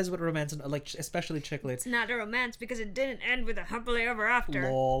key, that is what romance, like especially chick lit. It's not a romance because it didn't end with a happily ever after.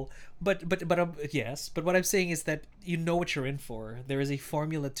 Lol. But yes. But what I'm saying is that you know what you're in for. There is a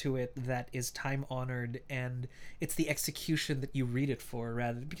formula to it that is time honored, and it's the execution that you read it for,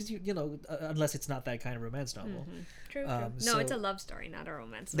 rather because you know unless it's not that kind of romance novel. True. No, it's a love story, not a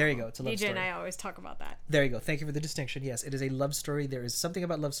romance novel. There you go. It's a love DJ story. and I always talk about that. There you go. Thank you for the distinction. Yes, it is a love story. There is something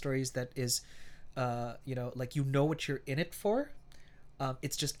about love stories that is, like you know what you're in it for.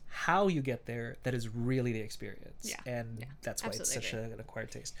 It's just how you get there that is really the experience. Yeah. And that's why Absolutely it's such an acquired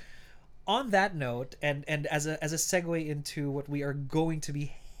taste. On that note, and as a segue into what we are going to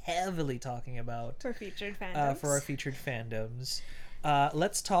be heavily talking about For featured fandoms. for our featured fandoms.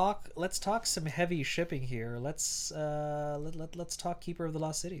 Let's talk some heavy shipping here. Let's talk Keeper of the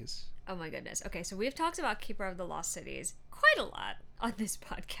Lost Cities. Oh my goodness. Okay, so we've talked about Keeper of the Lost Cities quite a lot on this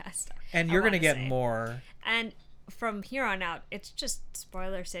podcast. And you're going to get say. more. And from here on out, it's just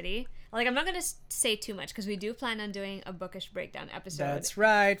spoiler city. Like, I'm not going to say too much because we do plan on doing a bookish breakdown episode. That's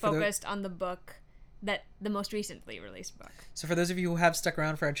right. Focused on the book, the most recently released book. So for those of you who have stuck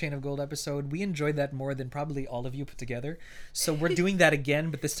around for our Chain of Gold episode, we enjoyed that more than probably all of you put together. So we're doing that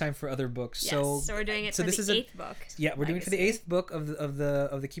again, but this time for other books. Yes, so we're doing it for the eighth book. Yeah, we're doing it for the Legacy. eighth book of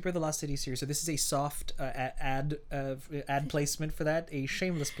the Keeper of the Lost City series. So this is a soft ad placement for that, a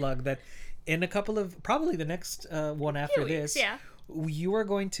shameless plug that in a couple of probably the next one after weeks, this, yeah. you are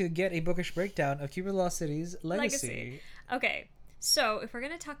going to get a bookish breakdown of Keeper of the Lost City's Legacy. Okay. So, if we're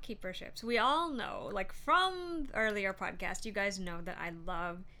going to talk keeper ships, we all know, like from earlier podcast, you guys know that I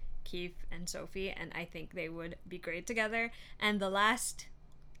love Keith and Sophie, and I think they would be great together. And the last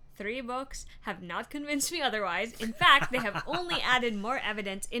 3 books have not convinced me otherwise. In fact, they have only added more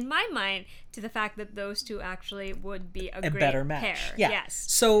evidence in my mind to the fact that those two actually would be a great better match. pair. Yeah. Yes.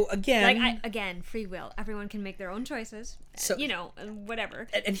 So again, Like, again, free will. Everyone can make their own choices. So- Whatever.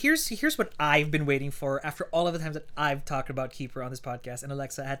 and here's what I've been waiting for after all of the times that I've talked about Keeper on this podcast, and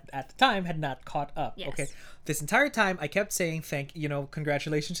Alexa at the time had not caught up. Yes. Okay, this entire time I kept saying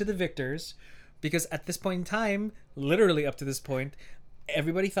congratulations to the victors, because at this point in time, literally up to this point,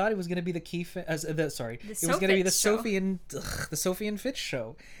 everybody thought it was going to be it was going to be the Sophie and Fitz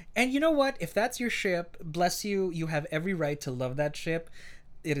show. And you know what? If that's your ship, bless you. You have every right to love that ship.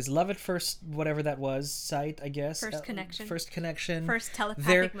 It is love at first, whatever that was, sight, I guess. First connection. First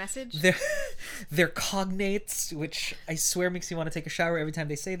telepathic message. They're cognates, which I swear makes you want to take a shower every time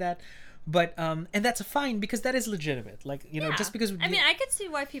they say that. But and that's fine because that is legitimate. Like just because I could see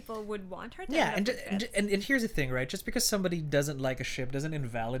why people would want her to. yeah, and here's the thing, right? Just because somebody doesn't like a ship doesn't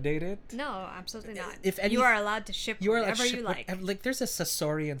invalidate it. No, absolutely not. You are allowed to ship whatever you like. Like there's a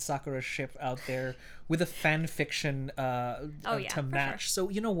Sasori and Sakura ship out there with a fan fiction to match. Sure. So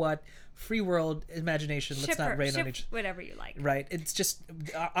you know what? Free world imagination. Let's not rain on each. Whatever you like. Right. It's just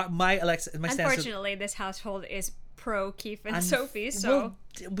my stance. Unfortunately, this household is pro Keith and Sophie, so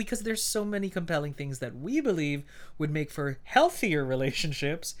because there's so many compelling things that we believe would make for healthier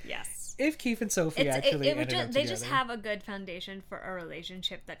relationships. yes. If Keith and Sophie They just have a good foundation for a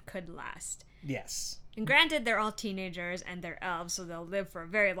relationship that could last. Yes. And granted, they're all teenagers and they're elves, so they'll live for a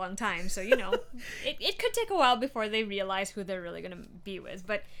very long time. So, it could take a while before they realize who they're really going to be with.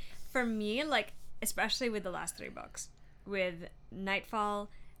 But for me, like, especially with the last 3 books, with Nightfall,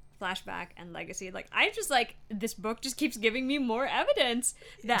 Flashback, and Legacy, like, I just, like, this book just keeps giving me more evidence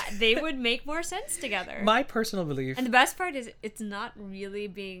that they would make more sense together. My personal belief. And the best part is it's not really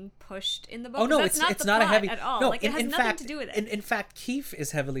being pushed in the book. Oh no, it's it's not a heavy at all. No, like, it has nothing to do with it. In fact, Keith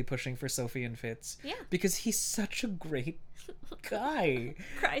is heavily pushing for Sophie and Fitz. Yeah. Because he's such a great guy.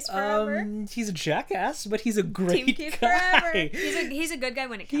 Cries forever. He's a jackass, but he's a great Team Keith guy. forever. He's a good guy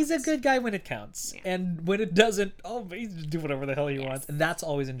when it counts. He's a good guy when it counts, Yeah. and when it doesn't, he just do whatever the hell he wants, and that's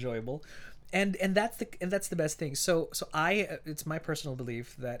always enjoyable. And that's the best thing. So it's my personal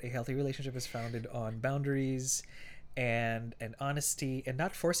belief that a healthy relationship is founded on boundaries and honesty, and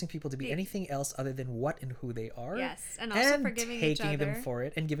not forcing people to be anything else other than what and who they are. Yes, and also forgiving each taking them other. for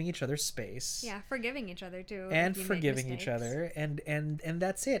it, and giving each other space. Yeah, forgiving each other too. And if you make forgiving each mistakes. other, and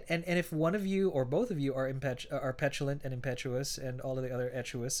that's it. And if one of you or both of you are petulant and impetuous and all of the other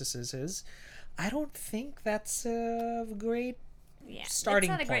etuuses, I don't think that's a great Yeah, starting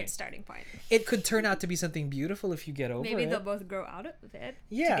it's not a great point. starting point. It could turn out to be something beautiful if you get over Maybe it. they'll both grow out of it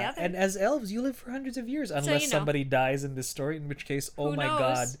Yeah, together. and as elves, you live for hundreds of years, unless somebody dies in this story, in which case, oh Who my knows?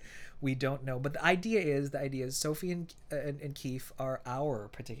 god, we don't know. But the idea is Sophie and Keith are our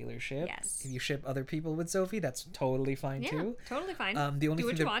particular ship. Yes. If you ship other people with Sophie, that's totally fine Yeah, too. totally fine. The only Do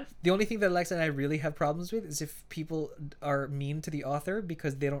what thing you want. the only thing that Alexa and I really have problems with is if people are mean to the author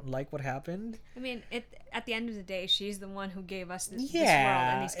because they don't like what happened. I mean, at the end of the day, she's the one who gave us this world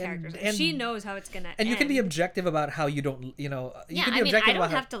Yeah, and these characters. and- she knows how it's gonna end. And you can be objective about how you don't, you Yeah, can be I mean, objective I don't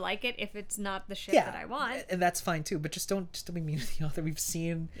about have to like it if it's not the shit yeah, that I want. and that's fine too. But just don't be mean to the author. We've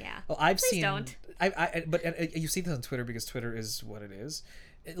seen, Yeah. well, I've Please seen, don't. but you see this on Twitter because Twitter is what it is.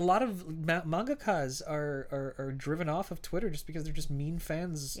 A lot of mangakas are driven off of Twitter just because they're just mean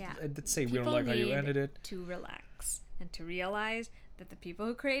fans Yeah. that say we don't People like how you need ended it. to relax and to realize that the people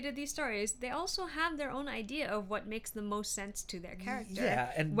who created these stories, they also have their own idea of what makes the most sense to their character.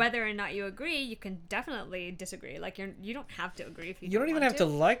 Yeah, and- whether or not you agree, you can definitely disagree. Like you don't have to agree if you You don't even want have to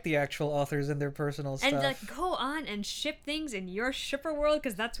like the actual authors and their personal stuff. And like go on and ship things in your shipper world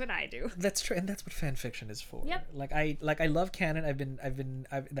because that's what I do. That's true, and that's what fan fiction is for. Yep. Like I love canon.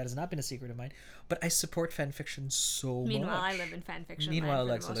 That has not been a secret of mine, but I support fan fiction so Meanwhile, much. I live in fan fiction. Meanwhile, land for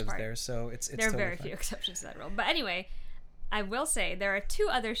the Alexa most lives part. there, so it's There are totally very fine. few exceptions to that rule. But anyway, I will say there are 2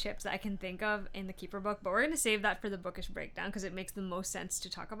 other ships that I can think of in the Keeper book, but we're going to save that for the bookish breakdown because it makes the most sense to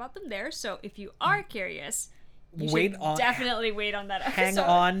talk about them there. So if you are curious, you should definitely wait on that episode. Hang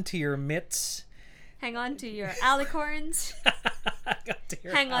on to your mitts. Hang on to your alicorns.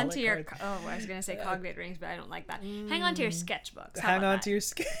 Hang on to your... alicorns. Oh, I was going to say cognate rings, but I don't like that. Hang on to your sketchbooks. How Hang about on that? to your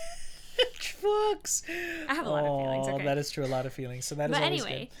sketchbooks. I have a lot of feelings, okay. That is true. A lot of feelings. So that is But always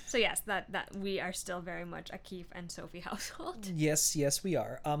anyway, good. so yes, that we are still very much a Keith and Sophie household. Yes, we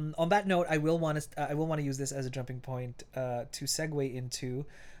are. On that note, I will want to use this as a jumping point to segue into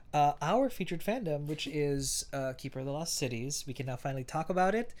our featured fandom, which is Keeper of the Lost Cities. We can now finally talk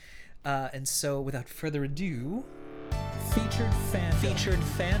about it. And so, without further ado, featured fandom.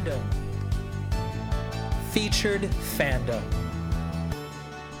 Featured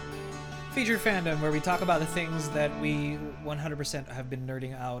fandom, where we talk about the things that we 100% have been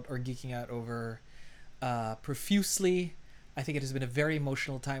nerding out or geeking out over profusely. I think it has been a very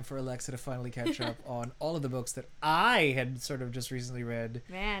emotional time for Alexa to finally catch up on all of the books that I had sort of just recently read.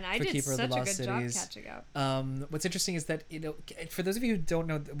 Man, I for did Keeper of the such a Lost good job Cities. catching up. What's interesting is that, for those of you who don't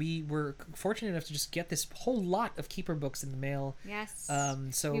know, we were fortunate enough to just get this whole lot of Keeper books in the mail. Yes.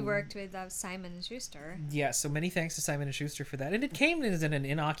 So we worked with Simon and Schuster. Yeah, so many thanks to Simon & Schuster for that. And it came as an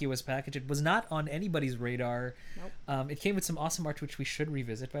innocuous package. It was not on anybody's radar. Nope. It came with some awesome art, which we should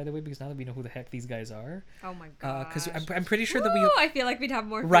revisit, by the way, because now that we know who the heck these guys are. Oh my god. Because I'm pretty sure that I feel like we'd have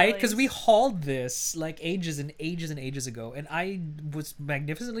more Right? Because we feelings. hauled this like ages and ages and ages ago. And I was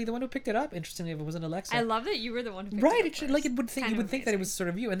magnificently the one who picked it up. Interestingly, if it wasn't Alexa. I love that you were the one who picked Right, it up it should, first. like you would think that it was amazing. sort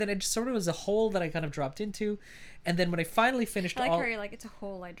of you, and then it just sort of was a hole that I kind of dropped into, and then when I finally finished I like all how you're like, it's a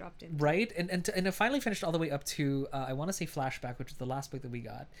hole I dropped in. right, and I finally finished all the way up to I want to say Flashback, which is the last book that we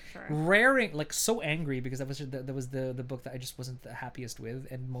got. Sure. Raring, like so angry because that was the book that I just wasn't the happiest with,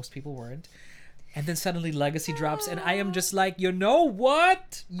 and most people weren't. And then suddenly Legacy drops, and I am just like, you know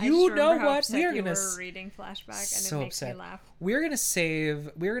what? I You just know remember how what? upset We're you gonna were reading Flashback, and so it makes upset. me laugh. We're gonna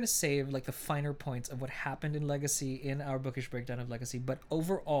save like the finer points of what happened in Legacy in our bookish breakdown of Legacy. But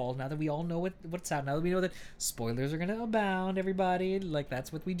overall, now that we all know what's out, now that we know that spoilers are gonna abound, everybody, like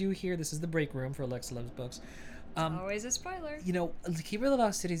that's what we do here. This is the break room for Alexa Loves Books. Always a spoiler. Keeper of the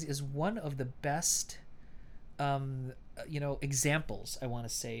Lost Cities is one of the best examples, I want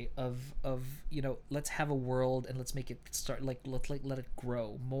to say, of let's have a world and let's make it start, like let it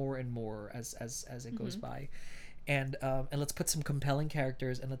grow more and more as it goes by, and let's put some compelling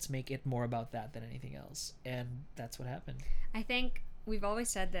characters and let's make it more about that than anything else, and that's what happened. I think we've always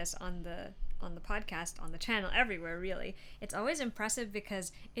said this on the podcast, on the channel, everywhere really. It's always impressive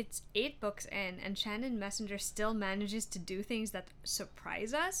because it's 8 books in and Shannon Messenger still manages to do things that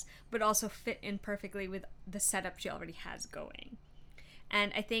surprise us but also fit in perfectly with the setup she already has going.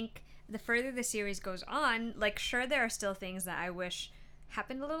 And I think the further the series goes on, like sure there are still things that I wish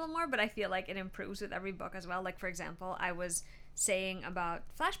happened a little more, but I feel like it improves with every book as well. Like for example, I was saying about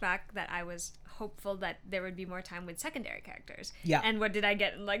Flashback that I was hopeful that there would be more time with secondary characters. Yeah. And what did I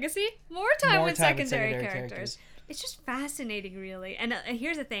get in Legacy? More time More with time with secondary secondary characters. characters. It's just fascinating, really. And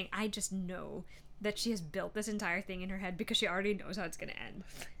here's the thing. I just know that she has built this entire thing in her head because she already knows how it's going to end.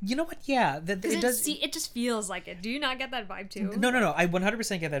 You know what? Yeah, it does. It just feels like it. Do you not get that vibe too? No. I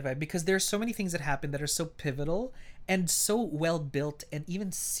 100% get that vibe because there's so many things that happen that are so pivotal and so well built and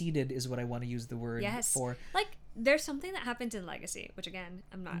even seeded is what I want to use the word Yes. for. Like there's something that happens in Legacy, which again,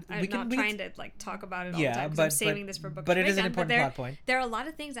 I'm not trying to like talk about it all Yeah, the time because but- I'm saving but- this for book. but it is an breakdown, important plot point. There are a lot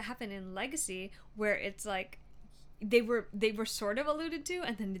of things that happen in Legacy where it's like they were sort of alluded to,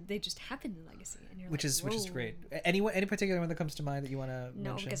 and then they just happened in Legacy, and you're which like, is whoa. great. Any particular one that comes to mind that you want to No,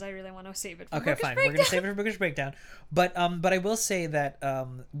 mention? because I really want to save it for Okay, Bookish fine. Breakdown. We're gonna save it for Bookish Breakdown. But I will say that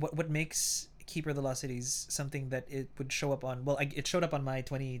what makes Keeper of the Lost Cities something that it would show up on. Well, it showed up on my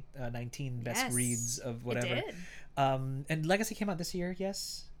 2019 best Yes, reads of whatever. It did. And Legacy came out this year,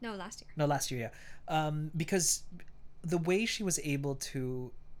 yes. No, last year. No, last year, yeah. Because the way she was able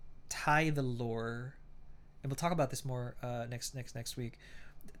to tie the lore, and we'll talk about this more next week,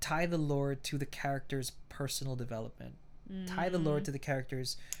 tie the lore to the character's personal development. Tie the lore to the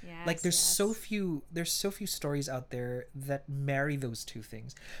characters. Yes, Like there's so few stories out there that marry those two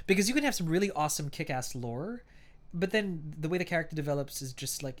things. Because you can have some really awesome kick-ass lore, but then the way the character develops is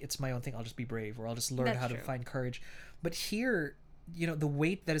just like, it's my own thing, I'll just be brave, or I'll just learn That's how to true. find courage. But here, the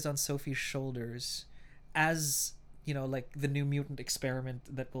weight that is on Sophie's shoulders as, like the New Mutant experiment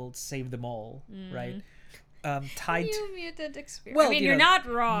that will save them all, right? Tied to, New Mutant experience. Well, I mean, you you're know, not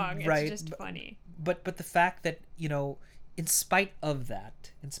wrong. right, It's just funny. but the fact that, in spite of that,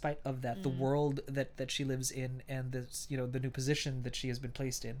 the world that she lives in, and this, the new position that she has been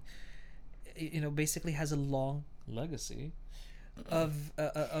placed in, basically has a long legacy of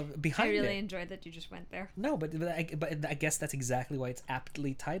behind I really it. enjoyed that you just went there. No, but I guess that's exactly why it's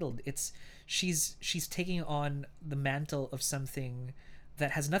aptly titled. She's taking on the mantle of something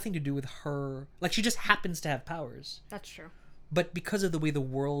that has nothing to do with her. Like, she just happens to have powers. That's true. But because of the way the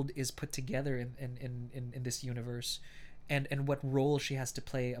world is put together in this universe, and what role she has to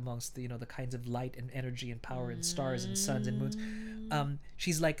play amongst the kinds of light and energy and power and stars and suns and moons,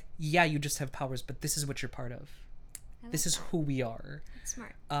 she's like, yeah, you just have powers, but this is what you're part of. This is who we are. That's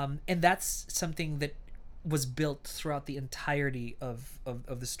smart. And that's something that was built throughout the entirety of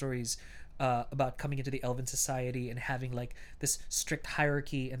the stories, about coming into the Elven society and having like this strict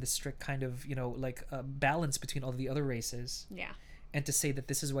hierarchy and this strict kind of balance between all of the other races. Yeah. And to say that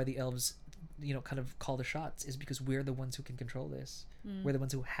this is why the elves kind of call the shots is because we're the ones who can control this. We're the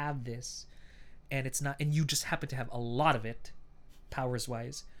ones who have this, and it's not, and you just happen to have a lot of it powers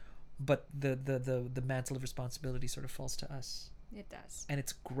wise, but the mantle of responsibility sort of falls to us. It does. And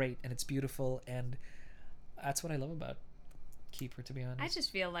it's great and it's beautiful, and that's what I love about Keeper, to be honest. I just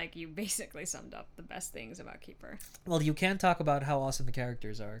feel like you basically summed up the best things about Keeper. Well, you can talk about how awesome the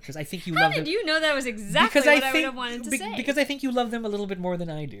characters are, because I think you How love did them. you know that was exactly what I would have wanted to say? Because I think you love them a little bit more than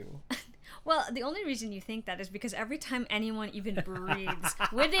I do. Well, the only reason you think that is because every time anyone even breathes,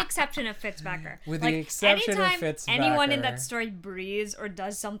 with the exception of Fitzpacker, With the exception of anytime anyone in Fitzpacker. that story breathes or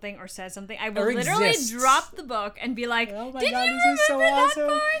does something or says something, I Or will literally exists. drop the book and be like, Oh my did God, you this is so remember that awesome.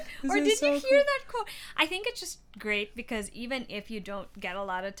 part? This Or is did so you hear cool. that quote? I think it's just great because even if you don't get a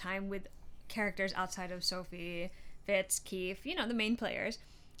lot of time with characters outside of Sophie, Fitz, Keith, the main players,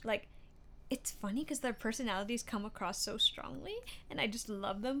 like, it's funny because their personalities come across so strongly, and I just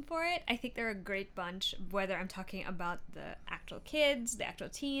love them for it. I think they're a great bunch, whether I'm talking about the actual kids, the actual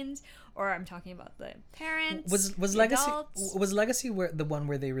teens, or I'm talking about the parents. Was the Legacy adults. was Legacy where the one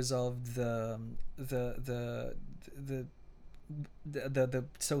where they resolved the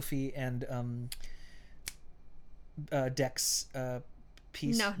Sophie and Dex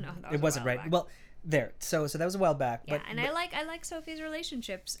piece? No, that was it a wasn't while right. back. Well, there. So that was a while back. Yeah, but, and I like Sophie's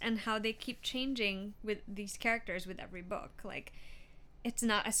relationships and how they keep changing with these characters with every book. Like, it's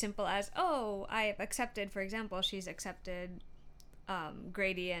not as simple as, oh, I have accepted, for example, she's accepted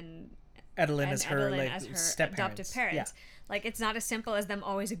Grady and Adeline as her Adeline like as her step adoptive parents. Like, it's not as simple as them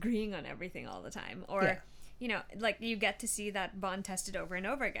always agreeing on everything all the time. Or, like, you get to see that bond tested over and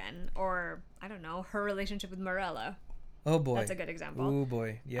over again. Or, I don't know, her relationship with Morella. Oh boy, That's a good example. Oh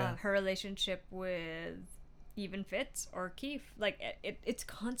boy, yeah. Her relationship with even Fitz or Keith. Like, it's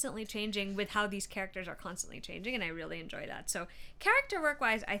constantly changing with how these characters are constantly changing, and I really enjoy that. So, character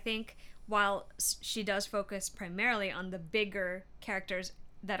work-wise, I think while she does focus primarily on the bigger characters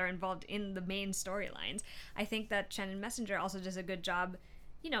that are involved in the main storylines, I think that Shannon Messenger also does a good job,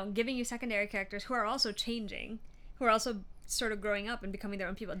 giving you secondary characters who are also changing, who are also sort of growing up and becoming their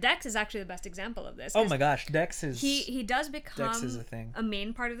own people. Dex is actually the best example of this. Oh my gosh, Dex is He does become Dex is a thing. a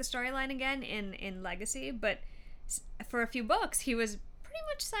main part of the storyline again in Legacy, but for a few books he was pretty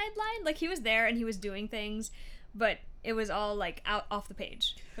much sidelined. Like, he was there and he was doing things, but it was all like out off the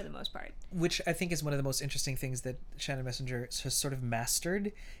page for the most part. Which I think is one of the most interesting things that Shannon Messenger has sort of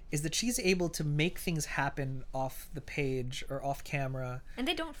mastered, is that she's able to make things happen off the page or off camera, And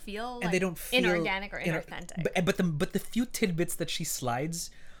they don't feel and they don't feel inorganic or inauthentic. But the few tidbits that she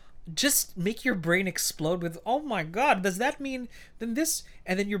slides just make your brain explode with, oh my god, does that mean then this,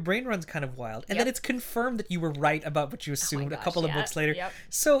 and then your brain runs kind of wild, and then it's confirmed that you were right about what you assumed a couple of books later.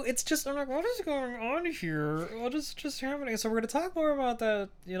 So it's just, I'm like, what is going on here? What is just happening? So we're going to talk more about that,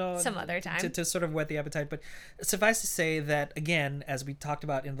 some other time, to sort of whet the appetite. But suffice to say that, again, as we talked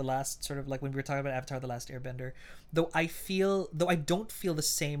about in the last sort of like when we were talking about Avatar: The Last Airbender, though I don't feel the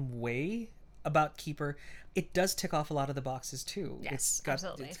same way about Keeper, it does tick off a lot of the boxes too. Yes,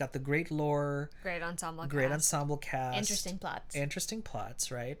 absolutely. It's got the great lore, great ensemble cast, interesting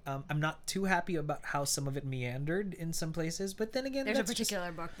plots, right? I'm not too happy about how some of it meandered in some places, but then again, there's a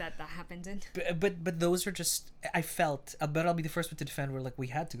particular book that happens in. But those are just, I felt, but I'll be the first one to defend where like we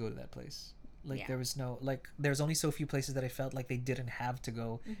had to go to that place. Like there was no, like there's only so few places that I felt like they didn't have to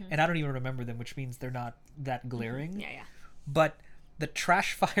go, and I don't even remember them, which means they're not that glaring. Yeah. But the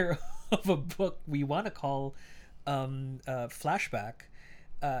trash fire of a book we want to call Flashback,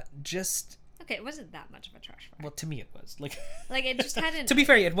 just okay, it wasn't that much of a trash fire. Well, to me it was like it just hadn't. To be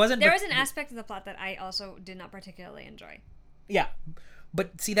fair, it wasn't. There was an aspect of the plot that I also did not particularly enjoy. Yeah,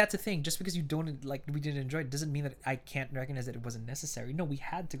 but see, that's the thing. Just because you don't we didn't enjoy it doesn't mean that I can't recognize that it wasn't necessary. No, we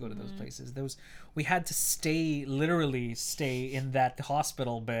had to go to those places. We had to literally stay in that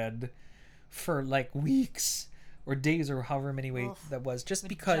hospital bed for like weeks or days or however many ways that was, just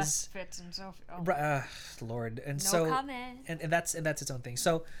because just fits and so Lord, and no so comment. and that's its own thing.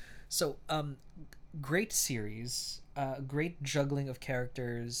 So great series, great juggling of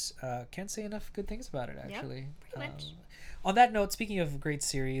characters. Can't say enough good things about it, actually. Yep, pretty much. On that note, speaking of great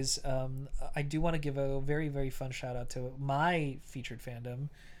series, I do want to give a very, very fun shout out to my featured fandom,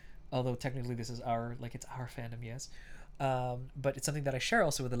 although technically this is it's our fandom, yes. But it's something that I share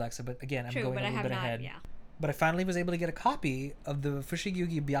also with Alexa, but again, I'm going a little bit ahead. Yeah. But I finally was able to get a copy of the Fushigi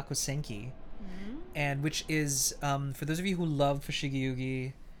Yugi Byakusenki, and which is, for those of you who love Fushigi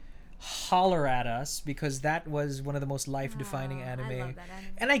Yugi, holler at us, because that was one of the most life-defining anime. I love that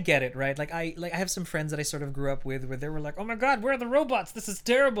anime. And I get it, right? Like I have some friends that I sort of grew up with where they were like, oh my god, where are the robots? This is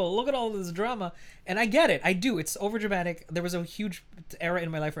terrible. Look at all this drama. And I get it. I do. It's overdramatic. There was a huge era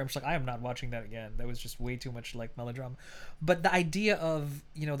in my life where I'm just like, I am not watching that again. That was just way too much like melodrama. But the idea of,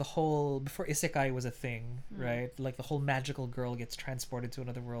 the whole, before isekai was a thing, right? Like the whole magical girl gets transported to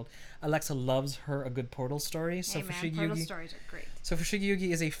another world. Alexa loves her a good portal story. So Fushigi portal Yugi, stories are great. so Fushigi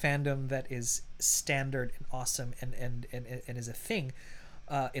Yugi is a fandom that is standard and awesome and is a thing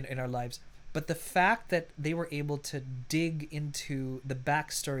in our lives. But the fact that they were able to dig into the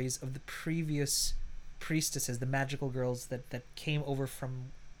backstories of the previous priestesses, the magical girls that came over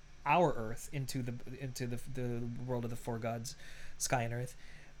from our Earth into the world of the four gods, sky and earth,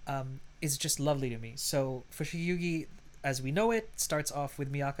 is just lovely to me. So Fushigi Yugi, as we know it, starts off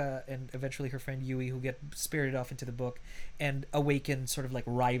with Miyaka and eventually her friend Yui, who get spirited off into the book and awaken sort of like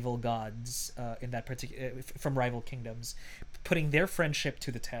rival gods in that particular from rival kingdoms, putting their friendship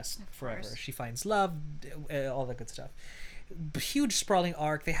to the test forever. She finds love, all that good stuff. Huge sprawling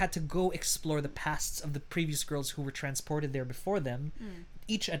arc. They had to go explore the pasts of the previous girls who were transported there before them,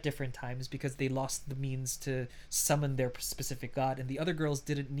 each at different times, because they lost the means to summon their specific god, and the other girls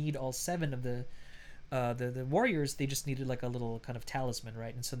didn't need all 7 of the warriors. They just needed like a little kind of talisman,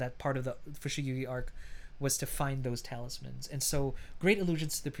 right? And so that part of the Fushigi arc was to find those talismans. And so great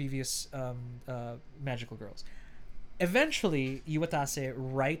allusions to the previous magical girls. Eventually, Iwatase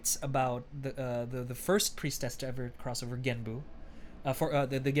writes about the first priestess to ever cross over, Genbu, for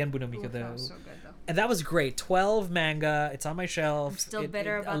the Genbu no Miko. That was so good, though. And that was great. 12 manga. It's on my shelf. I'm still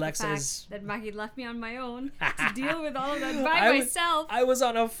bitter about Alexa's... the fact that Maki left me on my own to deal with all of that by myself. I was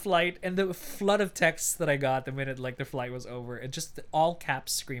on a flight, and the flood of texts that I got the minute the flight was over, and just all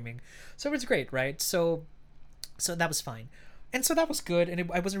caps screaming. So it was great, right? So that was fine. And so that was good, and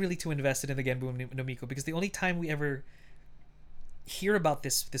I wasn't really too invested in the Genbu no Miko, because the only time we ever hear about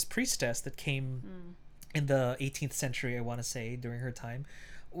this priestess that came in the 18th century, I want to say, during her time,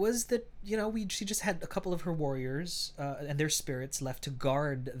 was that she just had a couple of her warriors and their spirits left to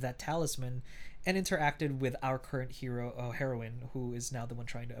guard that talisman, and interacted with our current heroine, who is now the one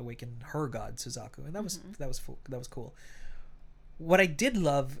trying to awaken her god Suzaku, and that was cool. What I did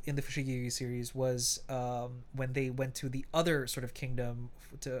love in the Fushigi Yugi series was when they went to the other sort of kingdom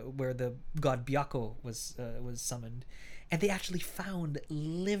where the god Byakko was summoned, and they actually found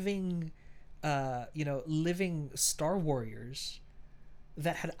living star warriors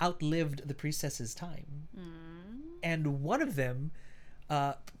that had outlived the priestess's time. And one of them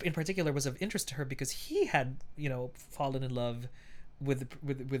in particular was of interest to her because he had fallen in love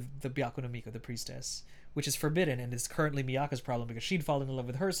with the Byakko no Miko, the priestess, which is forbidden, and is currently Miyaka's problem because she'd fallen in love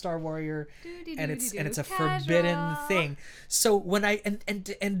with her Star Warrior, and it's a forbidden thing. So when I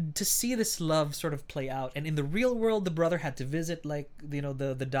and to see this love sort of play out, and in the real world, the brother had to visit like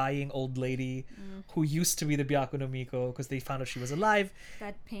the dying old lady who used to be the Byakko no Miko because they found out she was alive.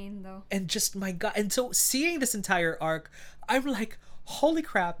 That pain though. And just my God, and so seeing this entire arc, I'm like, holy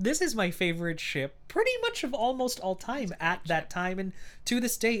crap, this is my favorite ship pretty much of almost all time at that time, and to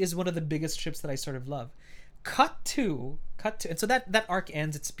this day is one of the biggest ships that I sort of love. Cut to and so that arc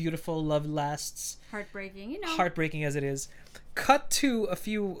ends. It's beautiful, love lasts, heartbreaking as it is. Cut to a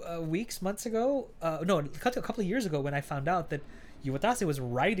few months ago, cut to a couple of years ago when I found out that Iwatase was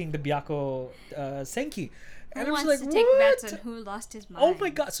writing the Byakko Senki. And who I was wants like, to take what? bets on who lost his mind? Oh my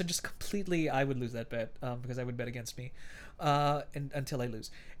God. So just completely, I would lose that bet because I would bet against me and until I lose.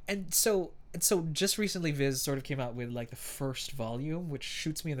 And so just recently Viz sort of came out with like the first volume, which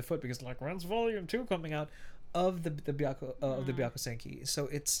shoots me in the foot because like, when's volume 2 coming out of the Byakko of the Byakko Senki? So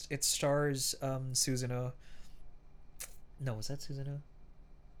it stars Suzuno. No, was that Suzuno?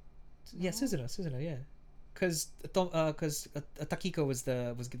 Yeah, Suzuno, yeah. Because Takiko was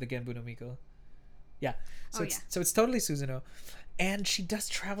the Genbu no Miko. Yeah. So it's totally Suzuno. And she does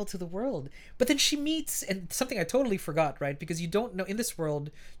travel to the world. But then she meets, and something I totally forgot, right? Because you don't know, in this world,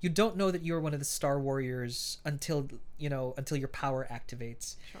 you don't know that you're one of the Star Warriors until your power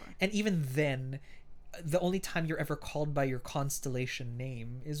activates. Sure. And even then, the only time you're ever called by your constellation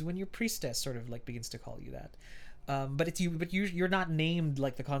name is when your priestess sort of like begins to call you that. But you're not named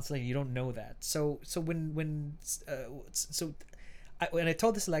like the constellation. You don't know that. So when I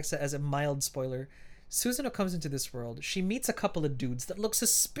told this Alexa as a mild spoiler, Suzuno comes into this world. She meets a couple of dudes that look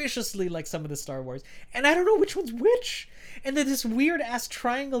suspiciously like some of the Star Wars, and I don't know which one's which. And then this weird ass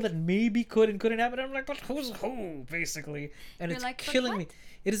triangle that maybe could and couldn't happen. I'm like, but who's who, basically? And it's like, killing me.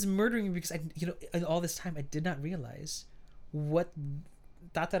 It is murdering me because in all this time I did not realize what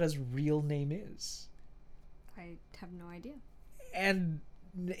Tatara's real name is. I have no idea. And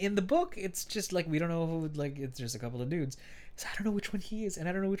in the book, it's just like we don't know who. Like it's just a couple of dudes. So I don't know which one he is, and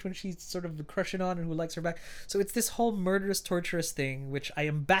I don't know which one she's sort of crushing on and who likes her back. So it's this whole murderous, torturous thing, which I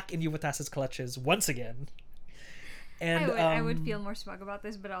am back in Iwatase's clutches once again. And I would feel more smug about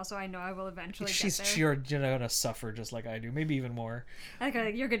this, but also I know I will eventually get there. You're gonna suffer just like I do, maybe even more.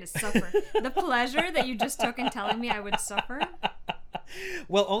 Like you're gonna suffer. The pleasure that you just took in telling me I would suffer.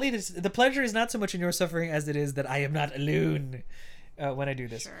 Well, only the pleasure is not so much in your suffering as it is that I am not alone when I do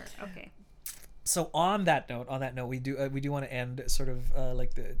this. Sure. Okay. So on that note, we do want to end sort of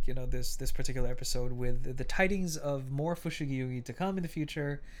like the this particular episode with the tidings of more Fushigi Yugi to come in the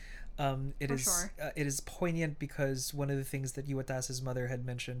future. It is poignant because one of the things that Iwatase's mother had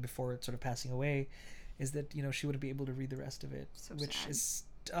mentioned before sort of passing away is that she wouldn't be able to read the rest of it, is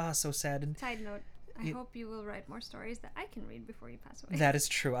so sad. And side note, I hope you will write more stories that I can read before you pass away. That is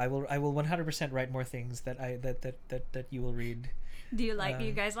true. I will 100% write more things that you will read. Do you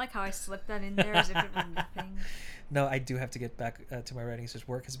you guys like how I slipped that in there as if it were nothing? No, I do have to get back to my writing. Since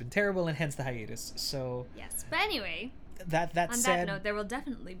work has been terrible and hence the hiatus. So yes, but anyway. That on said, that note, there will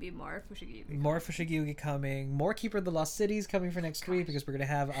definitely be more Fushigi Yugi. More Fushigi Yugi coming. More Keeper of the Lost Cities coming for next week because we're gonna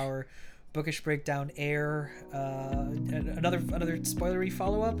have our Bookish Breakdown air. Another spoilery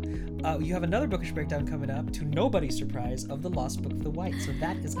follow up. You have another Bookish Breakdown coming up, to nobody's surprise, of the Lost Book of the White. So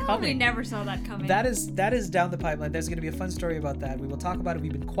that is coming. We never saw that coming. That is down the pipeline. There's going to be a fun story about that. We will talk about it.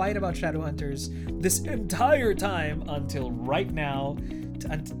 We've been quiet about Shadowhunters this entire time until right now.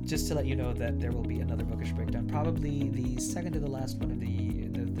 Just to let you know that there will be another Bookish Breakdown, probably the second to the last one of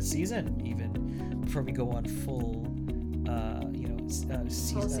the season, even before we go on full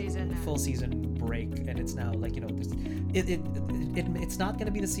full season break. And it's now like it's not going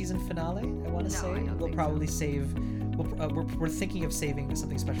to be the season finale. I want to say we'll probably save. We're thinking of saving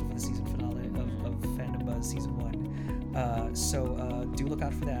something special for the season finale of Fandom Buzz season 1. So do look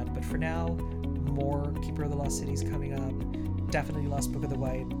out for that. But for now, more Keeper of the Lost Cities coming up. Definitely Lost Book of the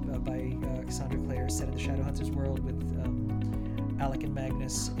White by Cassandra Clare, set in the Shadowhunters world with Alec and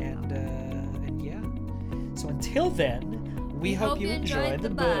Magnus, and yeah. So until then, we hope you enjoyed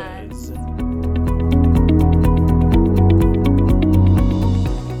the buzz.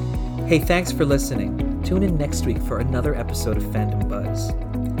 Hey, thanks for listening. Tune in next week for another episode of Fandom Buzz.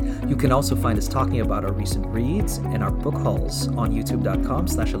 You can also find us talking about our recent reads and our book hauls on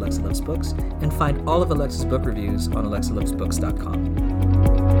youtube.com/AlexaLovesBooks, and find all of Alexa's book reviews on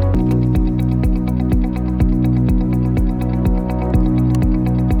AlexaLovesBooks.com.